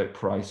me, it's about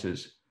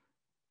prices,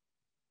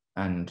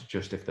 and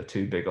just if they're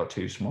too big or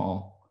too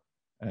small,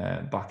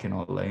 backing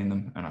or laying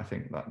them. And I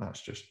think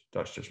that's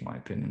just my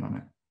opinion on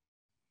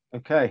it.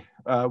 Okay,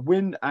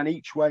 Win and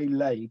Each Way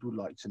Laid would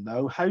like to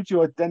know, how do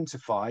you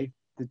identify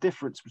the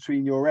difference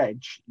between your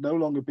edge no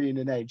longer being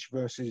an edge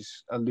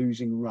versus a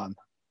losing run?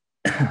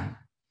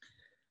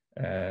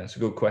 It's a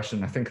good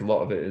question. I think a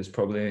lot of it is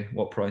probably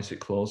what price it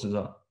closes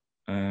at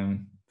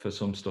for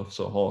some stuff.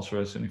 So horse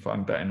racing, if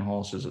I'm betting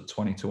horses at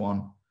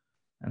 20-1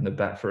 and the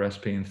bet for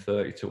SP in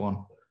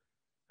 30-1,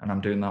 and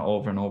I'm doing that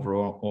over and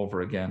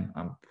over again,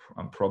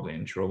 I'm probably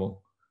in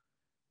trouble.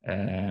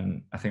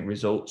 I think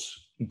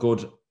results,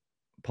 good,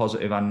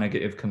 positive and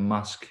negative, can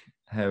mask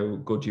how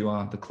good you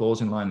are. The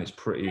closing line is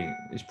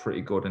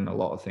pretty good in a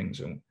lot of things.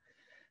 And I've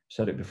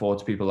said it before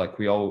to people, like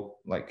we all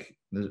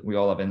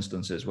have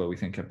instances where we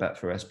think a bet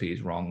for SP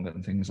is wrong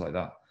and things like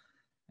that.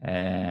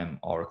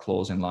 Or a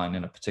closing line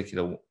in a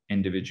particular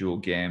individual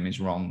game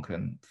is wrong,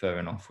 and fair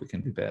enough, we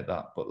can debate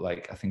that. But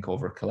like, I think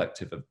over a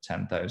collective of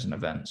 10,000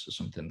 events or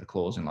something, the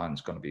closing line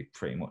is going to be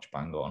pretty much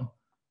bang on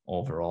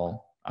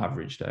overall,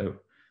 averaged out.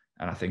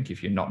 And I think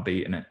if you're not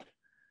beating it,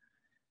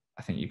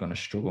 I think you're going to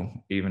struggle.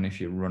 Even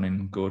if you're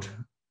running good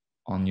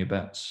on your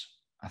bets,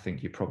 I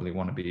think you probably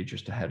want to be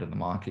just ahead of the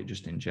market,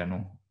 just in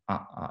general,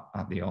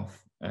 at the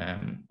off,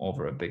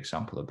 over a big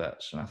sample of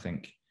bets. And I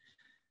think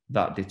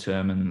that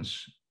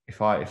determines,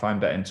 if I'm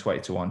betting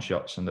 20-1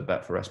 shots and the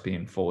bet for SP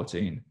in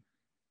 14,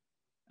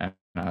 and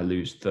I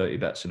lose 30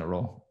 bets in a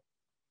row,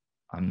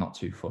 I'm not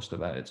too fussed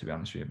about it, to be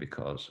honest with you,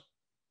 because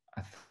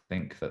I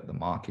think the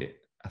market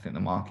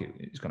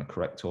is going to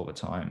correct over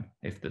time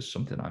if there's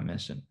something I'm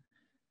missing.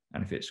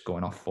 And if it's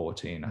going off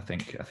 14, I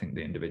think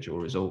the individual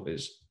result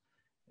is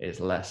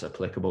less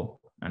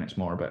applicable, and it's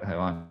more about how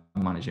I'm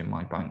managing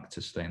my bank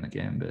to stay in the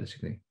game,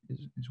 basically,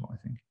 is what I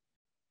think.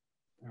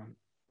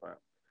 Right.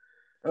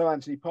 Hello,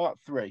 Anthony. Part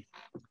 3.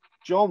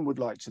 John would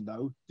like to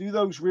know, do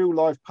those real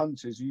life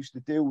punters who used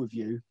to deal with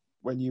you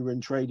when you were in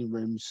trading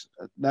rooms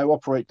now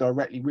operate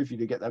directly with you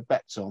to get their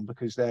bets on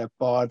because they're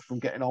barred from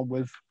getting on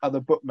with other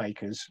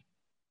bookmakers?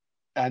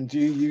 And do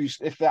you use,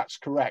 if that's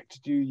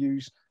correct, do you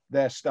use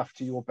their stuff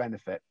to your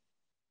benefit?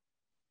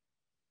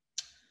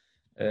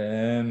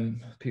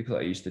 People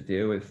I used to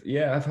deal with,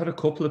 yeah, I've had a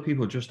couple of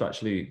people just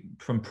actually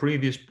from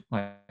previous,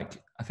 like,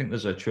 I think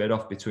there's a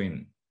trade-off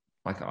between,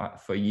 like,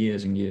 for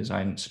years and years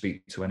I didn't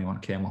speak to anyone,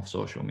 came off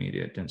social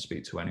media, didn't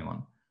speak to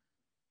anyone,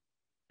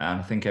 and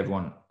I think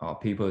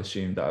people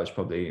assumed that I was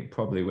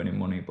probably winning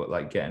money, but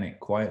like getting it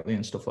quietly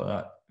and stuff like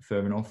that,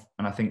 fair enough.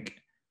 And I think,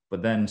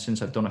 but then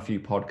since I've done a few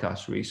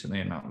podcasts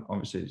recently, and I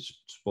obviously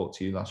spoke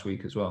to you last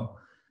week as well,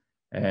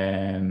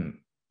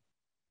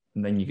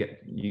 and then you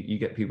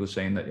get people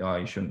saying that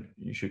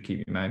you should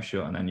keep your mouth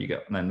shut, and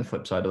then the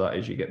flip side of that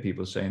is you get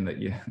people saying that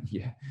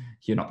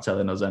you're not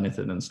telling us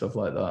anything and stuff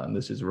like that, and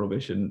this is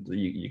rubbish, and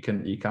you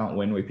can't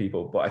win with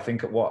people. But I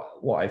think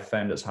what I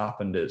found has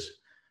happened is,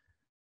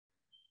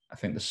 I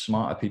think the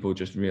smarter people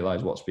just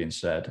realize what's being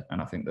said,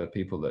 and I think the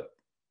people that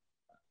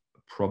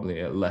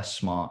probably are less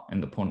smart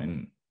in the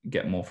punting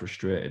get more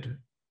frustrated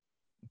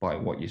by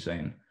what you're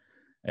saying.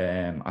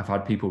 I've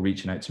had people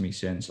reaching out to me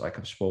since, like,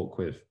 I've spoke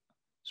with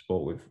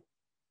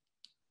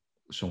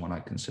someone I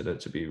consider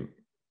to be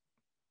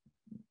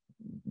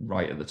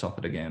right at the top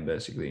of the game,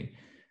 basically,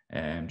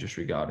 just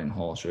regarding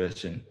horse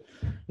racing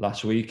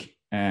last week.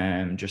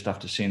 Just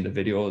after seeing the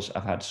videos,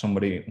 I've had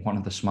one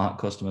of the smart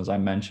customers I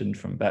mentioned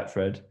from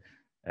Betfred,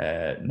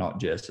 not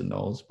Jason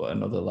Knowles, but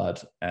another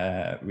lad,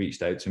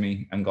 reached out to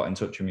me and got in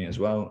touch with me as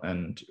well,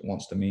 and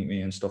wants to meet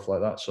me and stuff like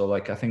that. So,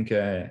 like, I think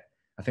the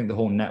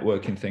whole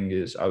networking thing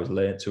is, I was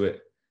late to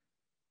it,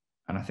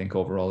 and I think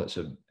overall it's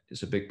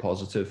a big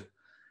positive.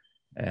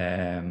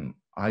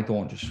 I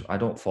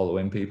don't follow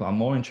in people. I'm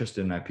more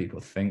interested in how people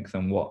think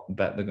than what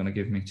bet they're going to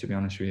give me, to be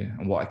honest with you,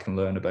 and what I can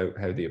learn about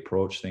how they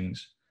approach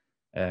things.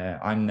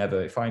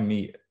 If I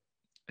meet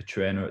a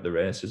trainer at the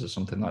races or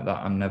something like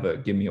that, I'm never,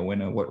 give me a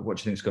winner. What do you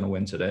think is going to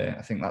win today?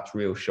 I think that's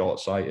real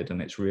short-sighted,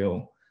 and it's like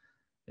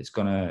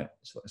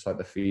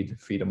the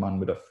feed a man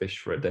with a fish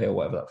for a day, or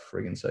whatever that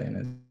frigging saying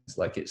is. It's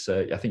like,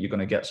 I think you're going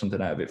to get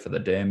something out of it for the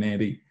day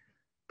maybe,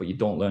 but you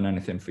don't learn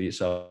anything for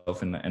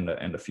yourself in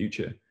the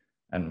future.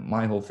 And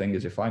my whole thing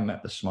is, if I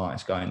met the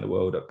smartest guy in the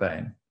world at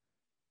betting,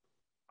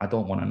 I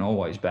don't want to know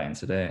what he's betting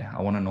today.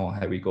 I want to know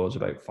how he goes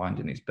about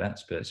finding his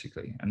bets,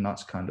 basically. And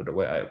that's kind of the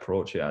way I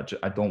approach it. I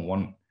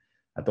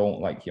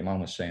don't, like your man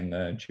was saying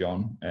there,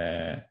 John,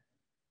 I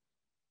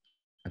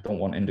don't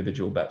want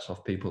individual bets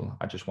off people.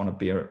 I want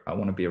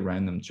to be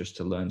around them just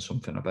to learn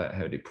something about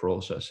how they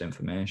process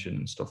information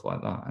and stuff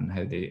like that, and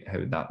how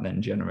that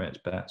then generates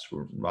bets,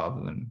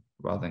 rather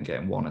than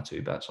getting one or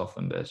two bets off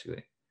them,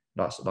 basically.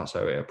 That's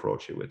how I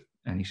approach it with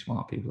any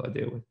smart people I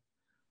deal with.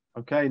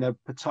 Okay, now,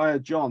 Pattaya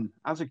John,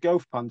 as a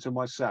golf punter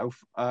myself,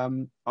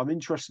 I'm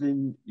interested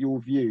in your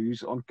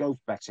views on golf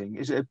betting.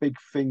 Is it a big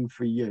thing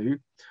for you,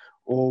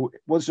 or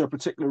was there a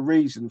particular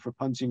reason for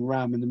punting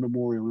Rahm in the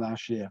Memorial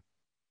last year?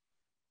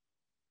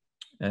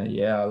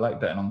 Yeah, I like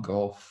betting on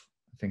golf.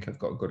 I think I've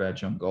got a good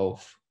edge on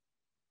golf.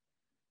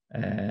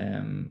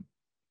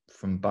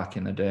 From back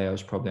in the day, I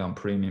was probably on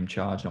premium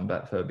charge on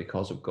Betfair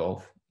because of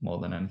golf more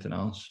than anything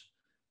else.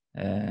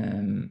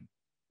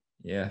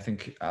 Yeah, I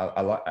think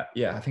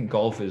I think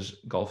golf's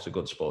a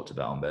good sport to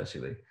bet on,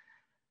 basically.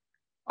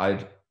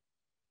 I'd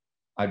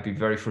be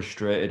very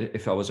frustrated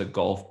if I was a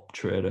golf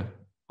trader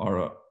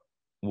or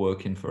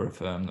working for a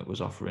firm that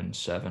was offering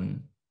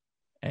 7,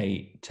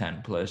 8,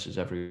 10 places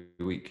every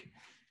week,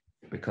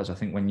 because I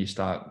think when you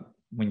start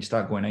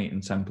going 8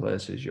 and 10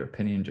 places, your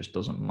opinion just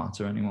doesn't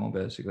matter anymore.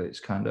 Basically, it's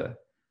kind of,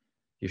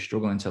 you're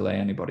struggling to lay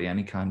anybody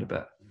any kind of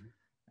bet.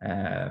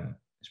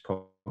 It's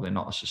probably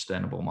not a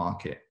sustainable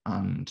market,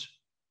 and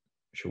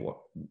sure,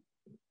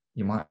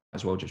 you might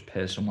as well just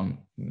pay someone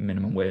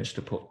minimum wage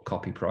to put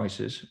copy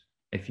prices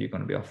if you're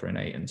going to be offering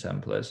 8 and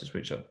 10 places,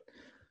 which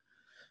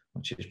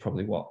is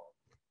probably what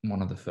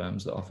one of the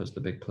firms that offers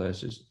the big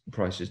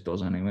prices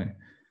does anyway.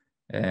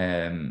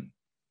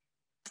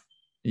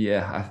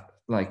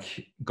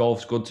 Like,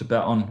 golf's good to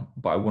bet on,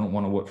 but I wouldn't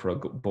want to work for a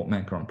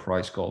bookmaker on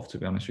price golf, to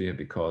be honest with you,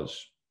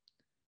 because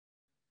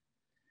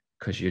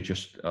you're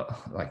just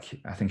I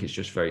think it's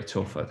just very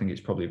tough. I think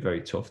it's probably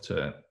very tough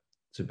to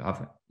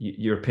have,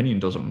 your opinion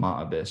doesn't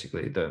matter,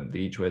 basically. The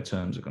each way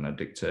terms are going to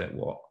dictate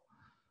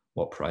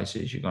what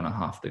prices you're going to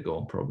have to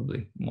go,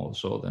 probably more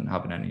so than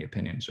having any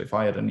opinion. So if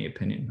I had any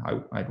opinion,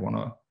 I'd want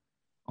to,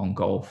 on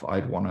golf,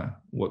 I'd want to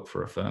work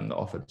for a firm that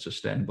offered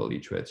sustainable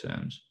each way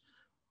terms,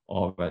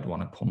 or I'd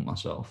want to punt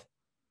myself.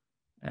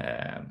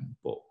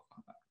 But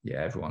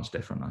yeah, everyone's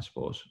different, I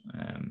suppose.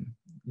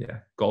 Yeah,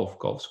 golf's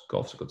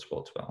a good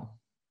sport to bet on.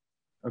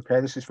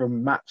 Okay, this is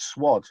from Matt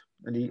Swad,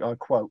 and I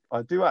quote,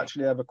 "I do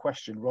actually have a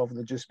question rather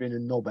than just being a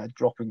knobhead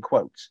dropping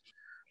quotes.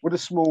 Would a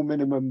small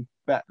minimum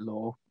bet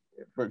law,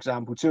 for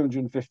example,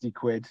 250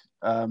 quid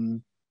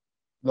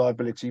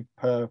liability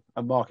per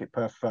a market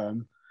per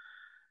firm,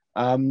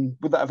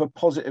 would that have a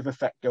positive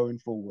effect going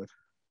forward?"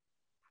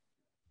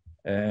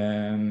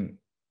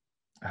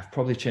 I've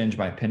probably changed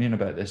my opinion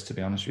about this, to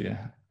be honest with you.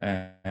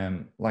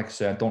 Like I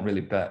say, I don't really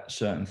bet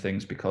certain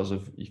things because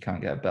of you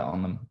can't get a bet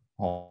on them.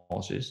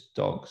 Horses,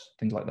 dogs,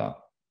 things like that.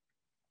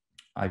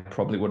 I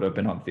probably would have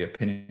been of the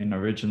opinion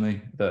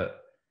originally that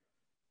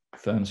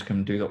firms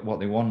can do what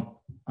they want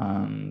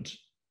and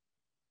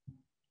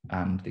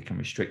they can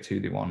restrict who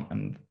they want.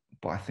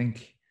 But I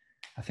think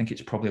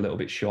it's probably a little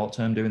bit short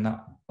term doing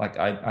that. Like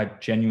I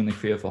genuinely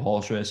fear for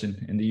horse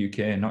racing in the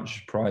UK, not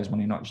just prize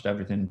money, not just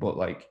everything, but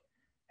like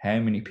how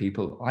many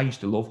people. I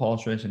used to love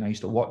horse racing. I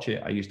used to watch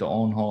it. I used to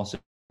own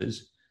horses.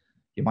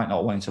 You might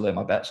not want to lay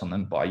my bets on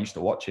them, but I used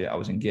to watch it. I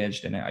was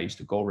engaged in it. I used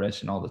to go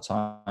racing all the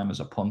time as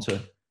a punter.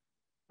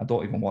 I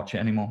don't even watch it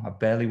anymore. I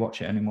barely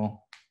watch it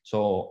anymore.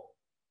 So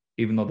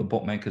even though the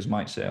bookmakers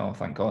might say, "Oh,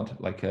 thank God,"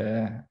 like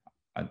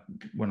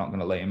we're not going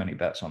to lay him any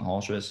bets on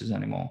horse races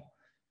anymore,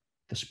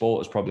 the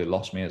sport has probably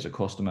lost me as a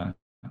customer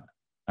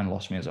and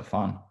lost me as a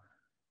fan.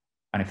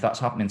 And if that's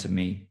happening to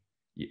me,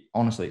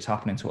 honestly, it's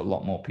happening to a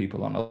lot more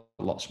people on a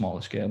lot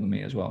smaller scale than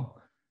me as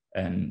well.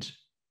 And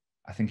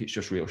I think it's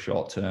just real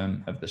short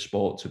term of the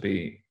sport to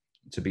be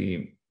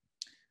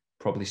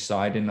probably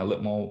siding a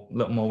little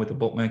more with the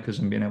bookmakers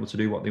and being able to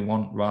do what they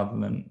want, rather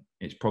than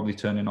it's probably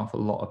turning off a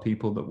lot of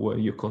people that were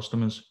your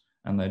customers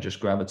and they're just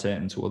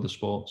gravitating to other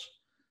sports.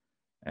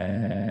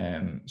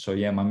 So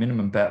yeah, my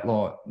minimum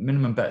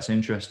bet's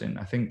interesting.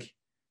 I think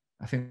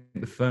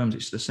the firms,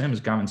 it's the same as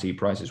guaranteed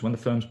prices. When the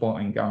firms bought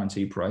in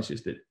guaranteed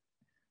prices, that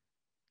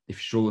they've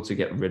struggled to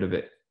get rid of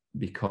it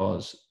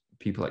because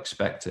people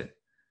expect it.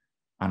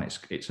 And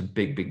it's a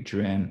big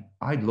drain.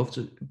 I'd love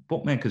to.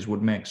 Bookmakers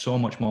would make so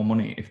much more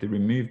money if they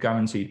removed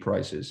guaranteed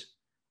prices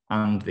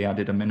and they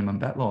added a minimum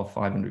bet law of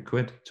 500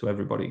 quid to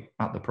everybody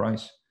at the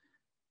price.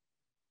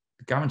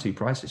 The guaranteed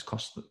prices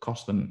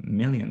cost them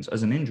millions.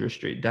 As an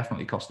industry, it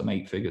definitely cost them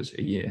 8 figures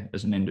a year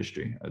as an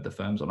industry. The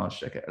firms on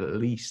Oddschecker, at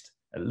least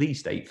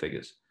 8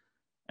 figures.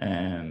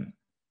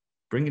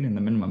 Bringing in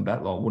the minimum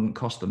bet law wouldn't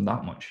cost them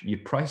that much. Your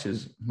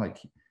prices, like,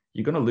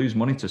 you're going to lose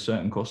money to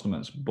certain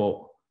customers,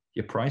 but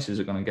your prices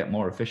are going to get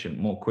more efficient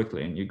more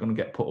quickly and you're going to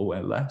get put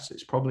away less.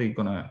 It's probably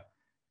going to,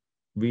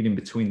 reading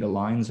between the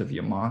lines of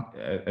your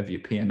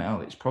P&L,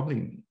 it's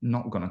probably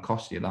not going to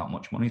cost you that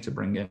much money to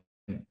bring in,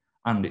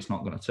 and it's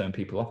not going to turn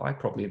people off.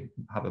 I'd probably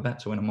have a bet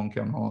to win a monkey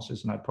on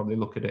horses, and I'd probably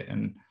look at it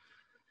and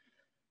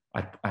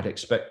I'd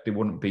expect they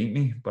wouldn't beat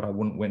me, but I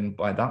wouldn't win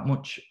by that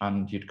much,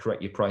 and you'd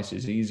correct your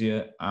prices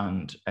easier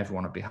and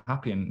everyone would be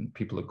happy and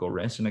people would go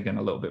racing again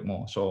a little bit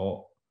more.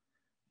 So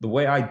the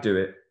way I do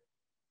it,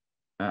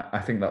 I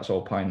think that's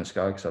all pie in the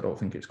sky because I don't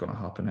think it's going to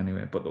happen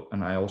anyway.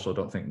 And I also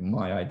don't think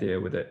my idea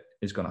with it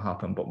is going to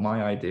happen. But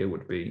my idea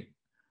would be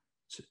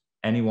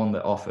anyone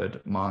that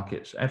offered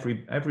markets,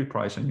 every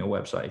price on your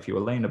website, if you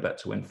were laying a bet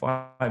to win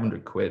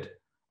 500 quid,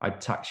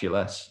 I'd tax you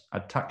less.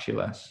 I'd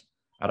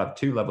have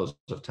 2 levels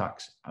of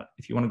tax.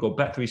 If you want to go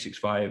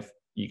Bet365,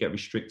 you get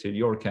restricted,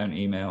 your account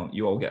email,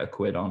 you all get a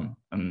quid on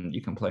and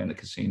you can play in the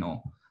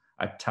casino.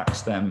 I'd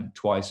tax them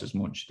twice as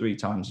much, 3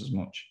 times as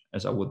much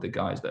as I would the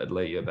guys that had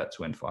lay you a bet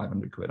to win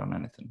 500 quid on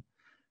anything.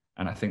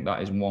 And I think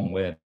that is one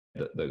way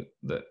that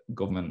the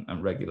government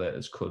and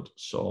regulators could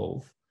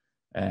solve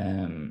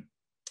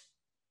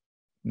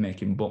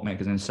making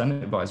bookmakers,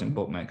 incentivizing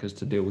bookmakers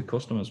to deal with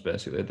customers,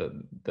 basically,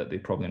 that they're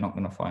probably not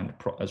going to find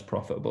as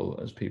profitable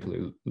as people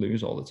who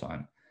lose all the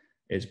time,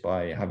 is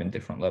by having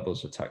different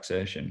levels of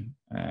taxation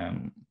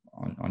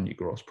on your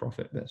gross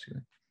profit,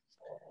 basically.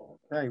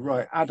 Okay,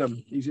 right.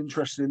 Adam, he's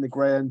interested in the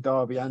Greyhound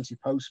Derby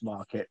anti-post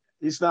market.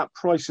 Is that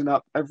pricing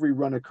up every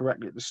runner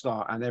correctly at the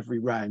start and every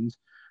round,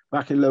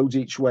 backing loads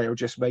each way, or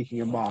just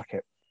making a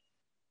market?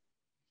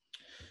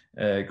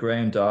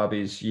 Greyhound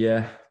Derbies,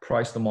 yeah,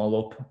 price them all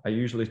up. I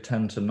usually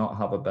tend to not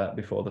have a bet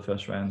before the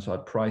first round, so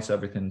I'd price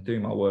everything, do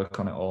my work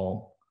on it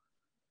all.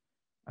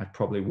 I'd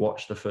probably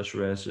watch the first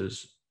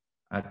races.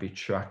 I'd be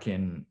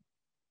tracking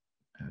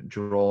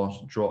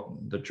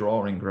the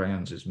drawing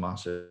greyhounds is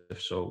massive.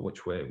 So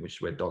which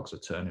way dogs are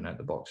turning out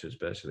the boxes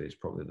basically is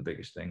probably the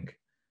biggest thing.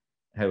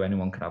 How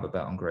anyone can have a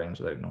bet on greyhounds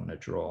without knowing a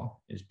draw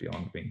is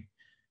beyond me.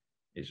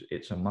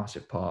 It's a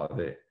massive part of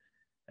it.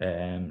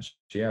 So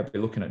yeah, I'd be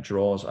looking at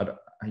draws. I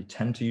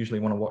tend to usually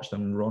want to watch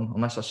them run,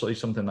 unless I see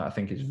something that I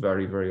think is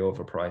very, very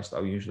overpriced.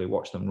 I'll usually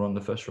watch them run the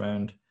first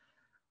round.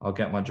 I'll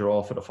get my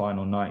draw for the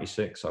final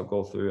 96. I'll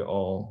go through it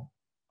all.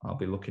 I'll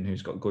be looking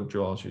who's got good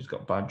draws, who's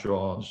got bad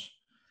draws.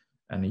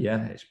 And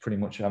yeah, it's pretty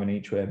much having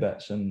each way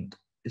bets, and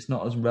it's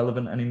not as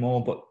relevant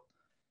anymore. But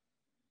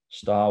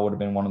Star would have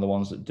been one of the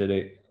ones that did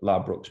it.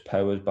 Ladbrokes,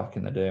 Powers back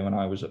in the day when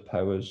I was at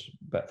Powers,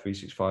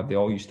 Bet365, they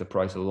all used to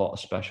price a lot of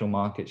special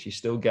markets. You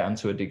still get them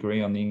to a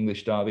degree on the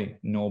English Derby.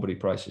 Nobody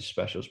prices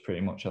specials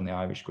pretty much on the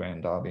Irish Greyhound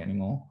and Derby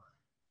anymore.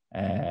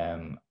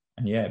 And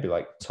yeah, it'd be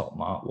like top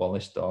Mark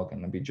Wallace dog,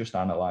 and they'd be just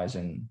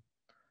analysing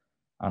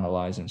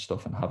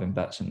stuff and having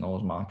bets in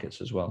those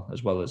markets as well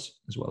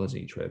as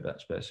each way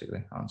bets,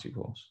 basically,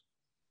 anti-post.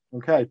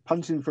 Okay,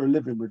 punting for a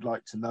living would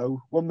like to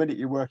know. 1 minute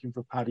you're working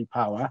for Paddy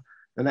Power,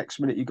 the next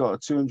minute you got a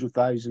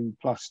 200,000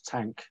 plus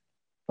tank,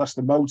 plus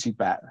the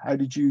multi-bet. How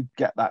did you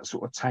get that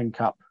sort of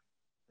tank up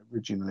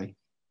originally?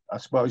 I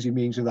suppose he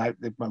means without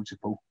the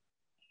multiple.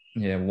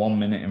 Yeah, 1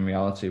 minute in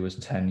reality was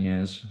 10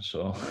 years.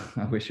 So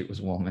I wish it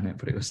was 1 minute,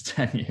 but it was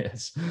 10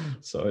 years.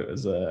 So it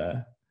was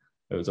a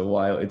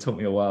while. It took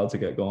me a while to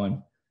get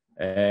going.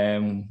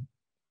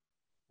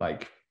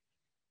 Like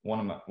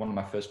one of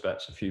my first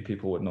bets, a few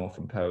people would know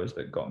from Powers,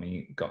 that got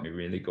me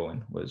really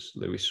going, was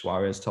Luis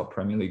Suarez, top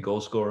Premier League goal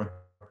scorer.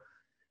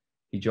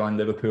 He joined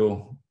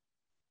Liverpool.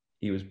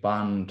 He was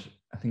banned.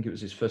 I think it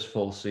was his first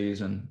full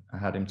season. I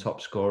had him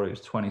top scorer. It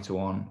was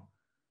 20-1,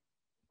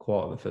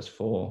 quarter of the first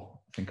four.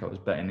 I think I was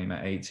betting him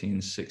at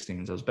 18s,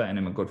 16s. I was betting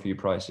him a good few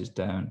prices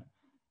down,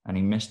 and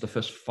he missed the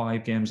first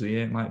 5 games of the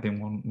year. It might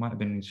have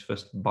been his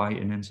first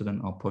biting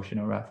incident or pushing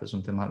a ref or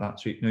something like that.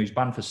 So he's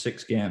banned for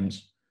 6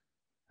 games,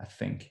 I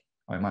think.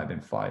 Or it might have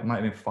been 5. It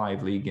might have been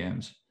 5 league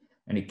games,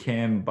 and he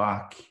came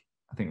back.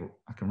 I think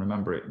I can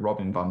remember it.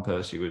 Robin van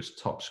Persie was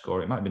top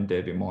scorer. It might have been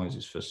David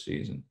Moyes' first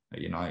season at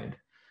United.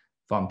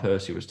 Van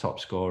Persie was top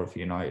scorer for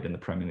United in the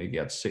Premier League. He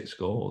had 6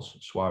 goals.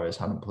 Suarez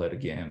hadn't played a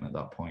game at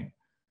that point.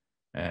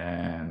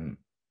 And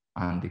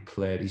he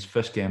played his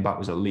first game back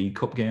was a League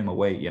Cup game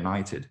away at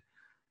United.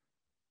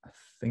 I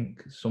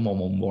think someone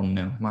won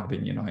 1-0. It might have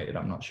been United,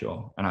 I'm not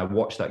sure. And I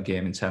watched that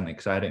game intently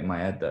because I had it in my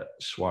head that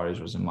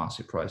Suarez was a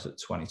massive price at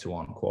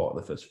 20-1, quarter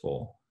of the first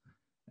 4.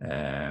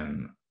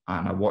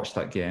 And I watched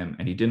that game,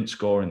 and he didn't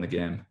score in the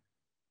game,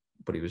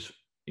 but he was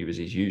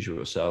his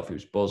usual self. He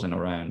was buzzing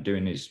around,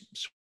 doing his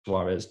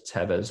Suarez,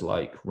 Tevez,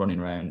 like running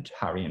around,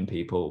 harrying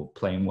people,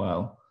 playing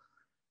well.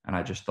 And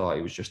I just thought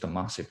he was just a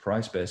massive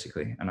price,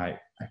 basically. And I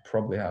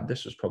probably had,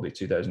 this was probably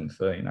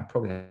 2013, I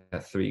probably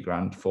had 3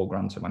 grand, 4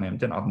 grand to my name.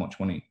 Didn't have much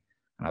money.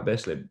 And I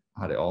basically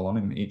had it all on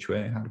him each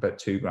way. I had about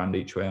 2 grand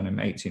each way on him,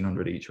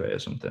 1,800 each way or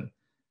something.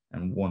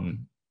 And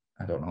won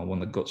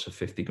the guts of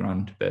 50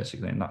 grand,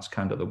 basically. And that's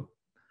kind of the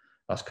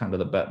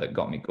bet that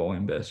got me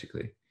going,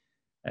 basically.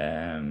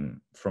 Probably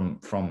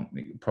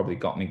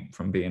got me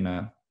from being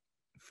a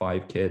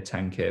 5k,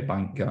 10k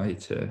bank guy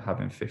to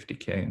having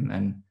 50k,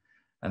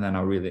 and then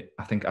I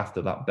think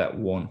after that bet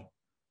won,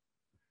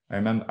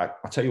 I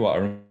tell you what,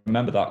 I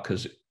remember that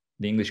because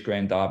the English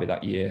Greyhound Derby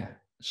that year,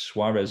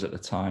 Suarez at the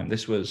time,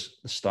 this was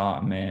the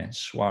start of May,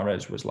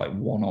 Suarez was like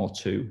 1 or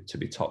 2 to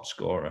be top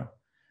scorer.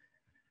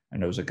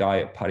 And there was a guy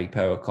at Paddy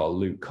Power called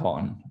Luke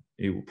Cotton,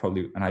 who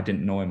and I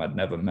didn't know him, I'd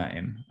never met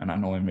him, and I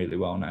know him really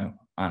well now.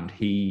 And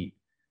he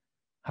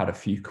had a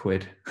few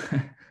quid,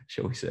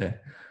 shall we say.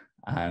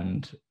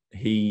 And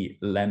he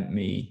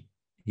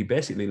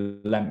basically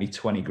lent me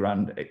 20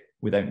 grand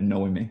without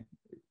knowing me.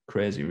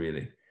 Crazy,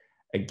 really,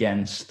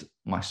 against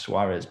my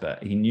Suarez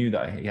bet. He knew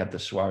that he had the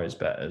Suarez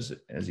bet as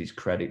his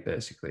credit,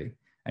 basically.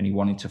 And he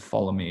wanted to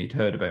follow me. He'd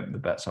heard about the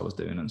bets I was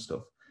doing and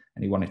stuff.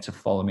 And he wanted to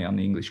follow me on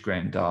the English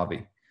Greyhound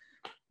Derby.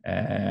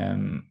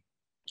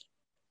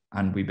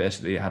 And we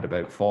basically had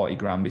about 40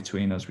 grand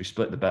between us. We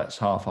split the bets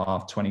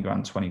half, 20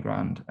 grand, 20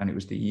 grand. And it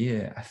was the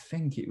year, I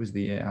think it was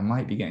the year, I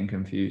might be getting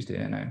confused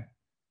here now.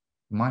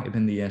 It might have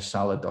been the year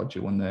Salah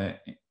Dodger won the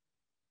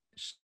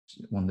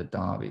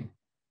Derby.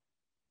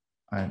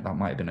 That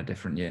might have been a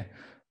different year.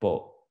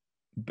 But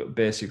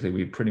basically,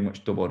 we pretty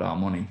much doubled our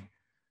money.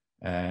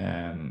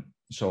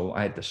 So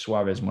I had the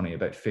Suarez money,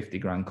 about 50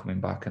 grand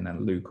coming back, and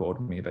then Luke owed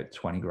me about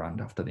 20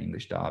 grand after the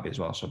English Derby as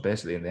well. So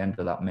basically, at the end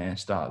of that May,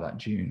 start of that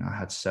June, I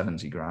had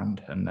 70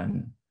 grand, and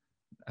then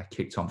I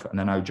kicked on. And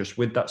then I just,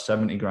 with that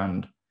 70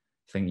 grand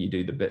thing, you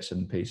do the bits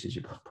and pieces.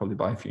 You probably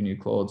buy a few new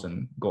clothes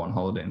and go on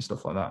holiday and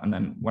stuff like that. And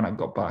then when I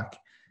got back,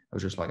 I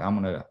was just like, I'm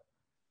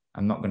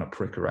not going to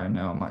prick around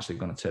now. I'm actually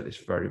going to take this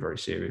very, very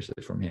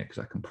seriously from here because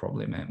I can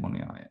probably make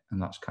money on it. And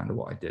that's kind of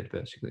what I did,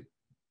 basically.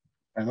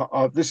 And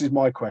this is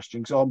my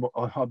question, because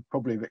I'm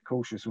probably a bit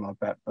cautious when I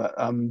bet, but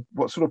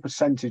what sort of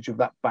percentage of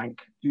that bank,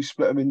 do you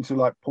split them into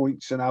like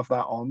points and have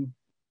that on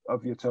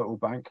of your total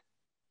bank?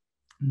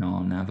 No,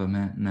 never,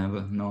 mate.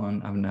 Never.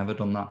 No, I've never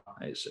done that.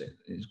 It's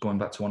going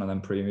back to one of them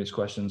previous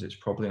questions. It's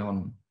probably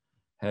on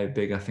how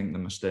big I think the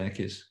mistake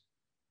is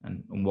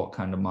and what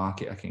kind of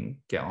market I can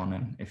get on.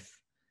 And it's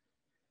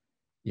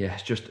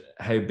just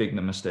how big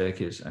the mistake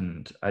is.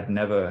 And I'd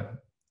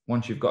never,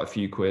 once you've got a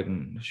few quid,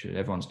 and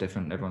everyone's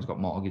different, everyone's got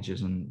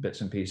mortgages and bits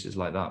and pieces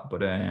like that.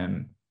 But I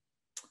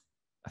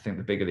think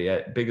the bigger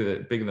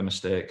the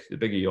mistake, the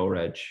bigger your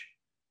edge,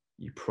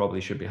 you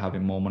probably should be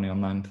having more money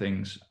on them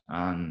things.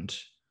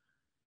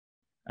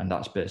 And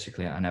that's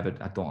basically it. I'm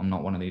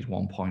not one of these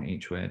 1 point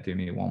each way, do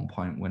me a 1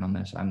 point win on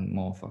this. I'm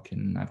more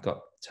I've got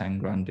 10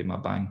 grand in my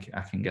bank.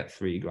 I can get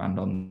 3 grand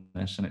on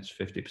this and it's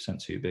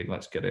 50% too big.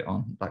 Let's get it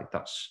on. Like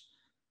that's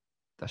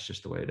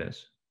just the way it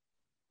is.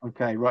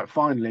 Okay, right.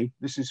 Finally,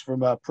 this is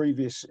from a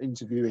previous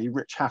interviewee,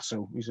 Rich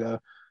Hassel, who's a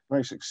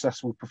very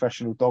successful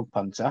professional dog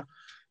punter.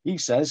 He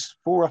says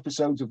 4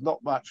 episodes of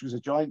Not Much was a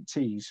giant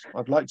tease.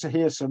 I'd like to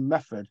hear some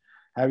method,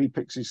 how he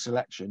picks his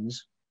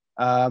selections.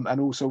 And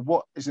also,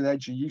 what is an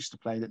edge you used to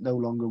play that no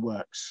longer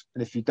works?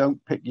 And if you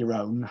don't pick your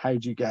own, how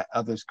do you get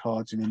others'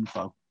 cards and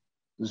info?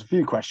 There's a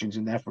few questions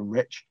in there from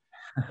Rich,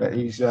 but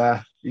he's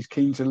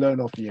keen to learn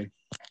off you.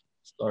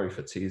 Sorry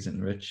for teasing,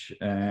 Rich.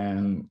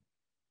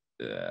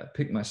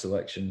 Pick my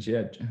selections.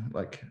 Yeah,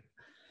 like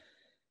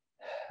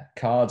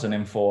cards and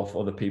info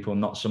for other people.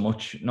 Not so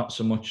much.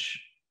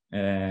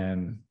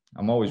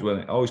 I'm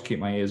always keep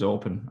my ears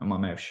open and my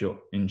mouth shut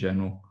in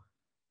general.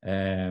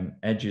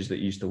 Edges that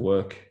used to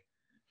work.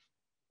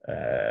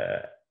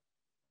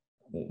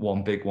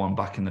 One big one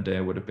back in the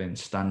day would have been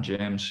Stan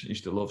James.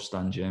 Used to love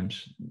Stan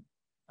James.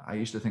 I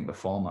used to think the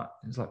format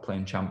is like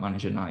playing Champ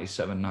Manager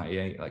 97,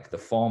 98. Like the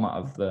format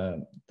of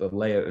the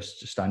layout of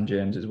Stan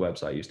James's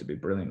website used to be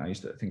brilliant. I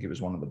used to think it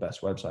was one of the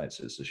best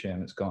websites. It's a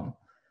shame it's gone.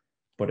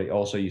 But it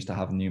also used to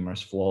have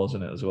numerous flaws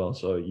in it as well.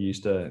 So you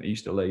used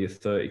to lay your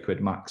 30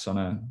 quid max on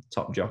a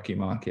top jockey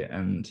market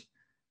and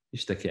you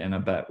stick it in a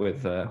bet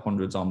with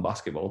hundreds on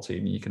basketball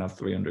team, you can have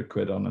 300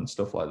 quid on and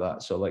stuff like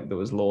that. So like there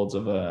was loads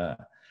of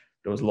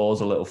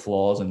little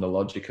flaws in the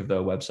logic of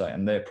their website,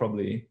 and they're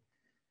probably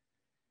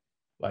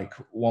like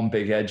one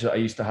big edge that I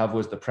used to have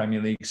was the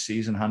Premier League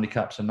season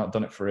handicaps. I've not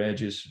done it for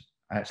ages.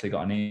 I actually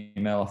got an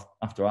email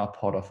after our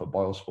pod off a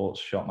Boyle Sports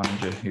shop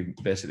manager who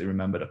basically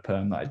remembered a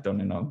perm that I'd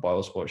done in a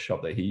Boyle Sports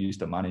shop that he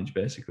used to manage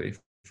basically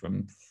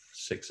from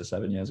 6 or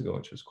 7 years ago,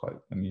 which was quite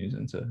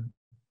amusing to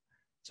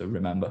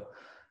remember.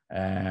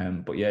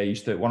 But yeah,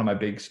 one of my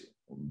big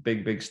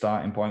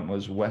starting point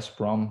was West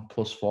Brom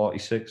plus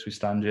 46 with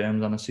Stan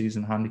James on a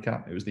season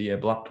handicap. It was the year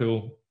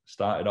Blackpool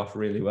started off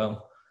really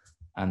well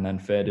and then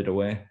faded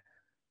away.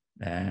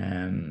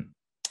 And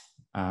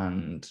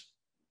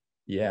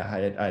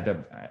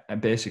yeah, I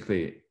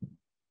basically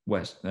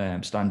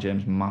Stan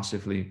James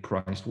massively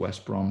priced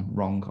West Brom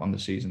wrong on the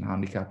season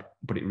handicap,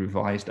 but it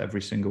revised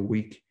every single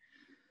week.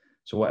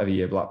 So whatever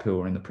year Blackpool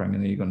were in the Premier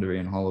League under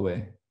Ian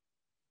Holloway,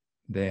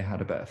 they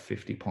had about a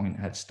 50-point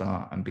head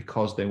start. And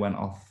because they went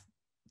off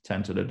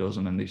 10 to the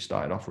dozen and they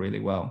started off really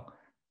well,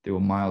 they were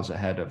miles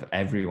ahead of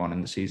everyone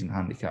in the season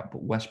handicap.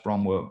 But West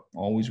Brom were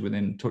always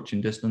within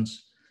touching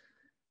distance.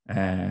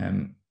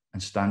 And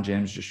Stan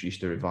James just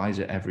used to revise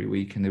it every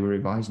week. And they were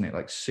revising it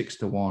like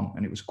 6-1.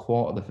 And it was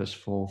quarter the first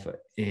 4 for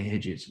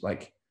ages.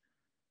 Like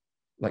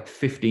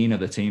 15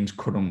 of the teams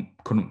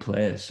couldn't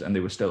place. And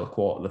they were still a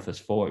quarter the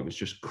first 4. It was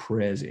just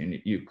crazy.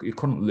 And you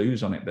couldn't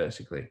lose on it,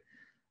 basically.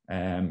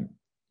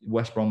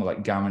 West Brom were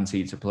like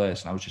guaranteed to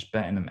place, and I was just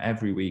betting them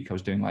every week. I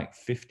was doing like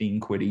 15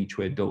 quid each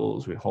way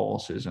doubles with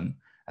horses, and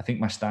I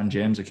think my Stan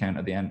James account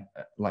at the end,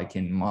 like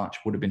in March,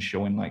 would have been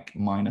showing like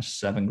minus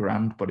 7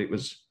 grand, but it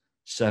was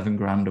 7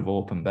 grand of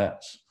open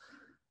bets.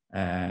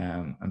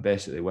 And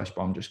basically West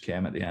Brom just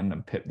came at the end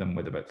and pipped them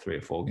with about 3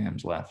 or 4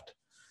 games left,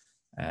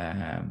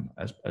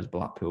 as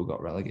Blackpool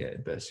got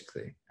relegated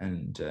basically.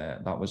 And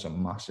that was a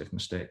massive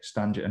mistake.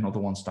 Another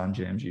one Stan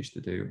James used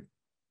to do,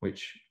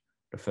 which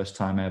the first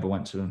time I ever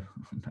went to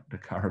the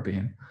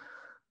Caribbean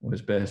was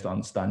based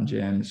on Stan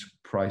James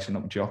pricing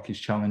up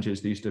jockeys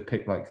challenges. They used to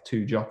pick like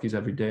 2 jockeys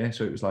every day.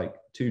 So it was like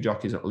 2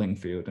 jockeys at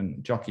Lingfield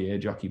and jockey A,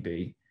 jockey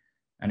B.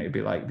 And it'd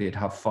be like, they'd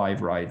have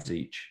 5 rides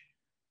each.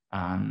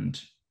 And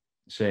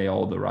say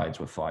all the rides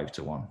were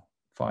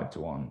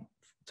 5-1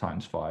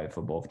 times 5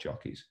 for both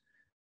jockeys.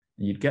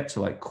 And you'd get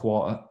to like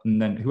quarter,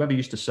 and then whoever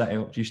used to set it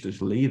up used to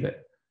just leave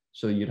it.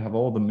 So you'd have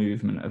all the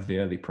movement of the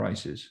early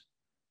prices.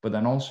 But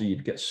then also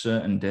you'd get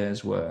certain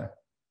days where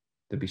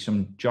there'd be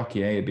some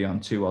jockey A would be on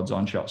 2 odds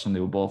on shots and they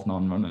were both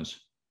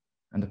non-runners.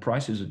 And the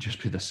prices would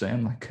just be the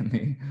same. Like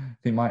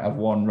they might have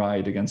 1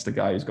 ride against a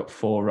guy who's got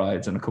 4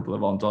 rides and a couple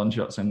of odds on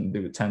shots, and they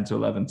were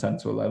 10-11,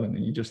 10-11.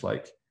 And you just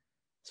like,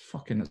 it's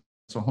 100s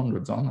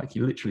on. Like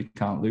you literally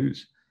can't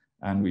lose.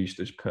 And we used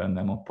to just perm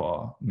them up,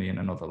 or me and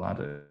another lad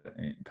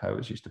at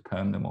Powers used to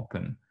perm them up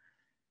and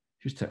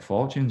just take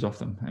fortunes off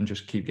them and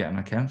just keep getting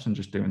accounts and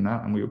just doing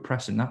that. And we were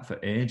pressing that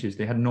for ages.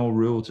 They had no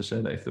rule to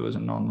say that if there was a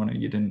non-runner,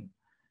 you didn't.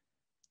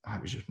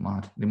 It was just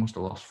mad. They must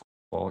have lost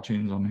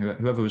fortunes on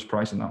whoever was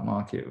pricing that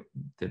market.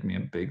 Did me a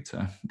big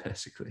turn,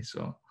 basically.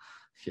 So,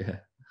 yeah,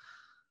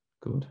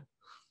 good.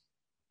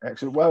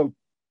 Excellent. Well,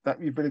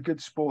 you've been a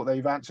good sport there.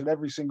 You've answered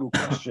every single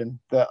question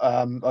that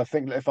I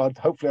think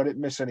hopefully I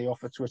didn't miss any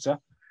off of Twitter.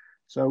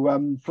 So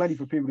plenty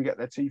for people to get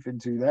their teeth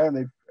into there,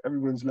 and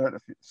everyone's learned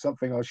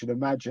something, I should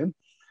imagine.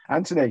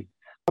 Anthony,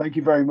 thank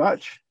you very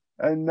much,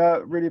 and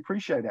really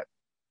appreciate it.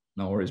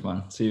 No worries,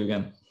 man. See you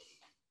again.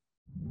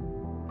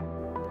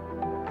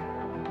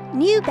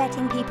 New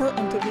Betting People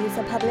interviews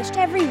are published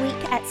every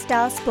week at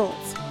Star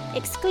Sports.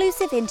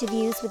 Exclusive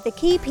interviews with the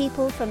key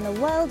people from the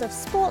world of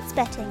sports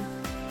betting.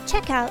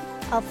 Check out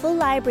our full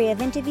library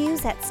of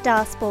interviews at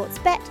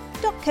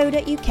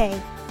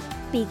starsportsbet.co.uk.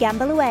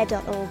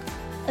 BeGambleAware.org.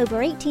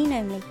 Over 18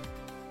 only.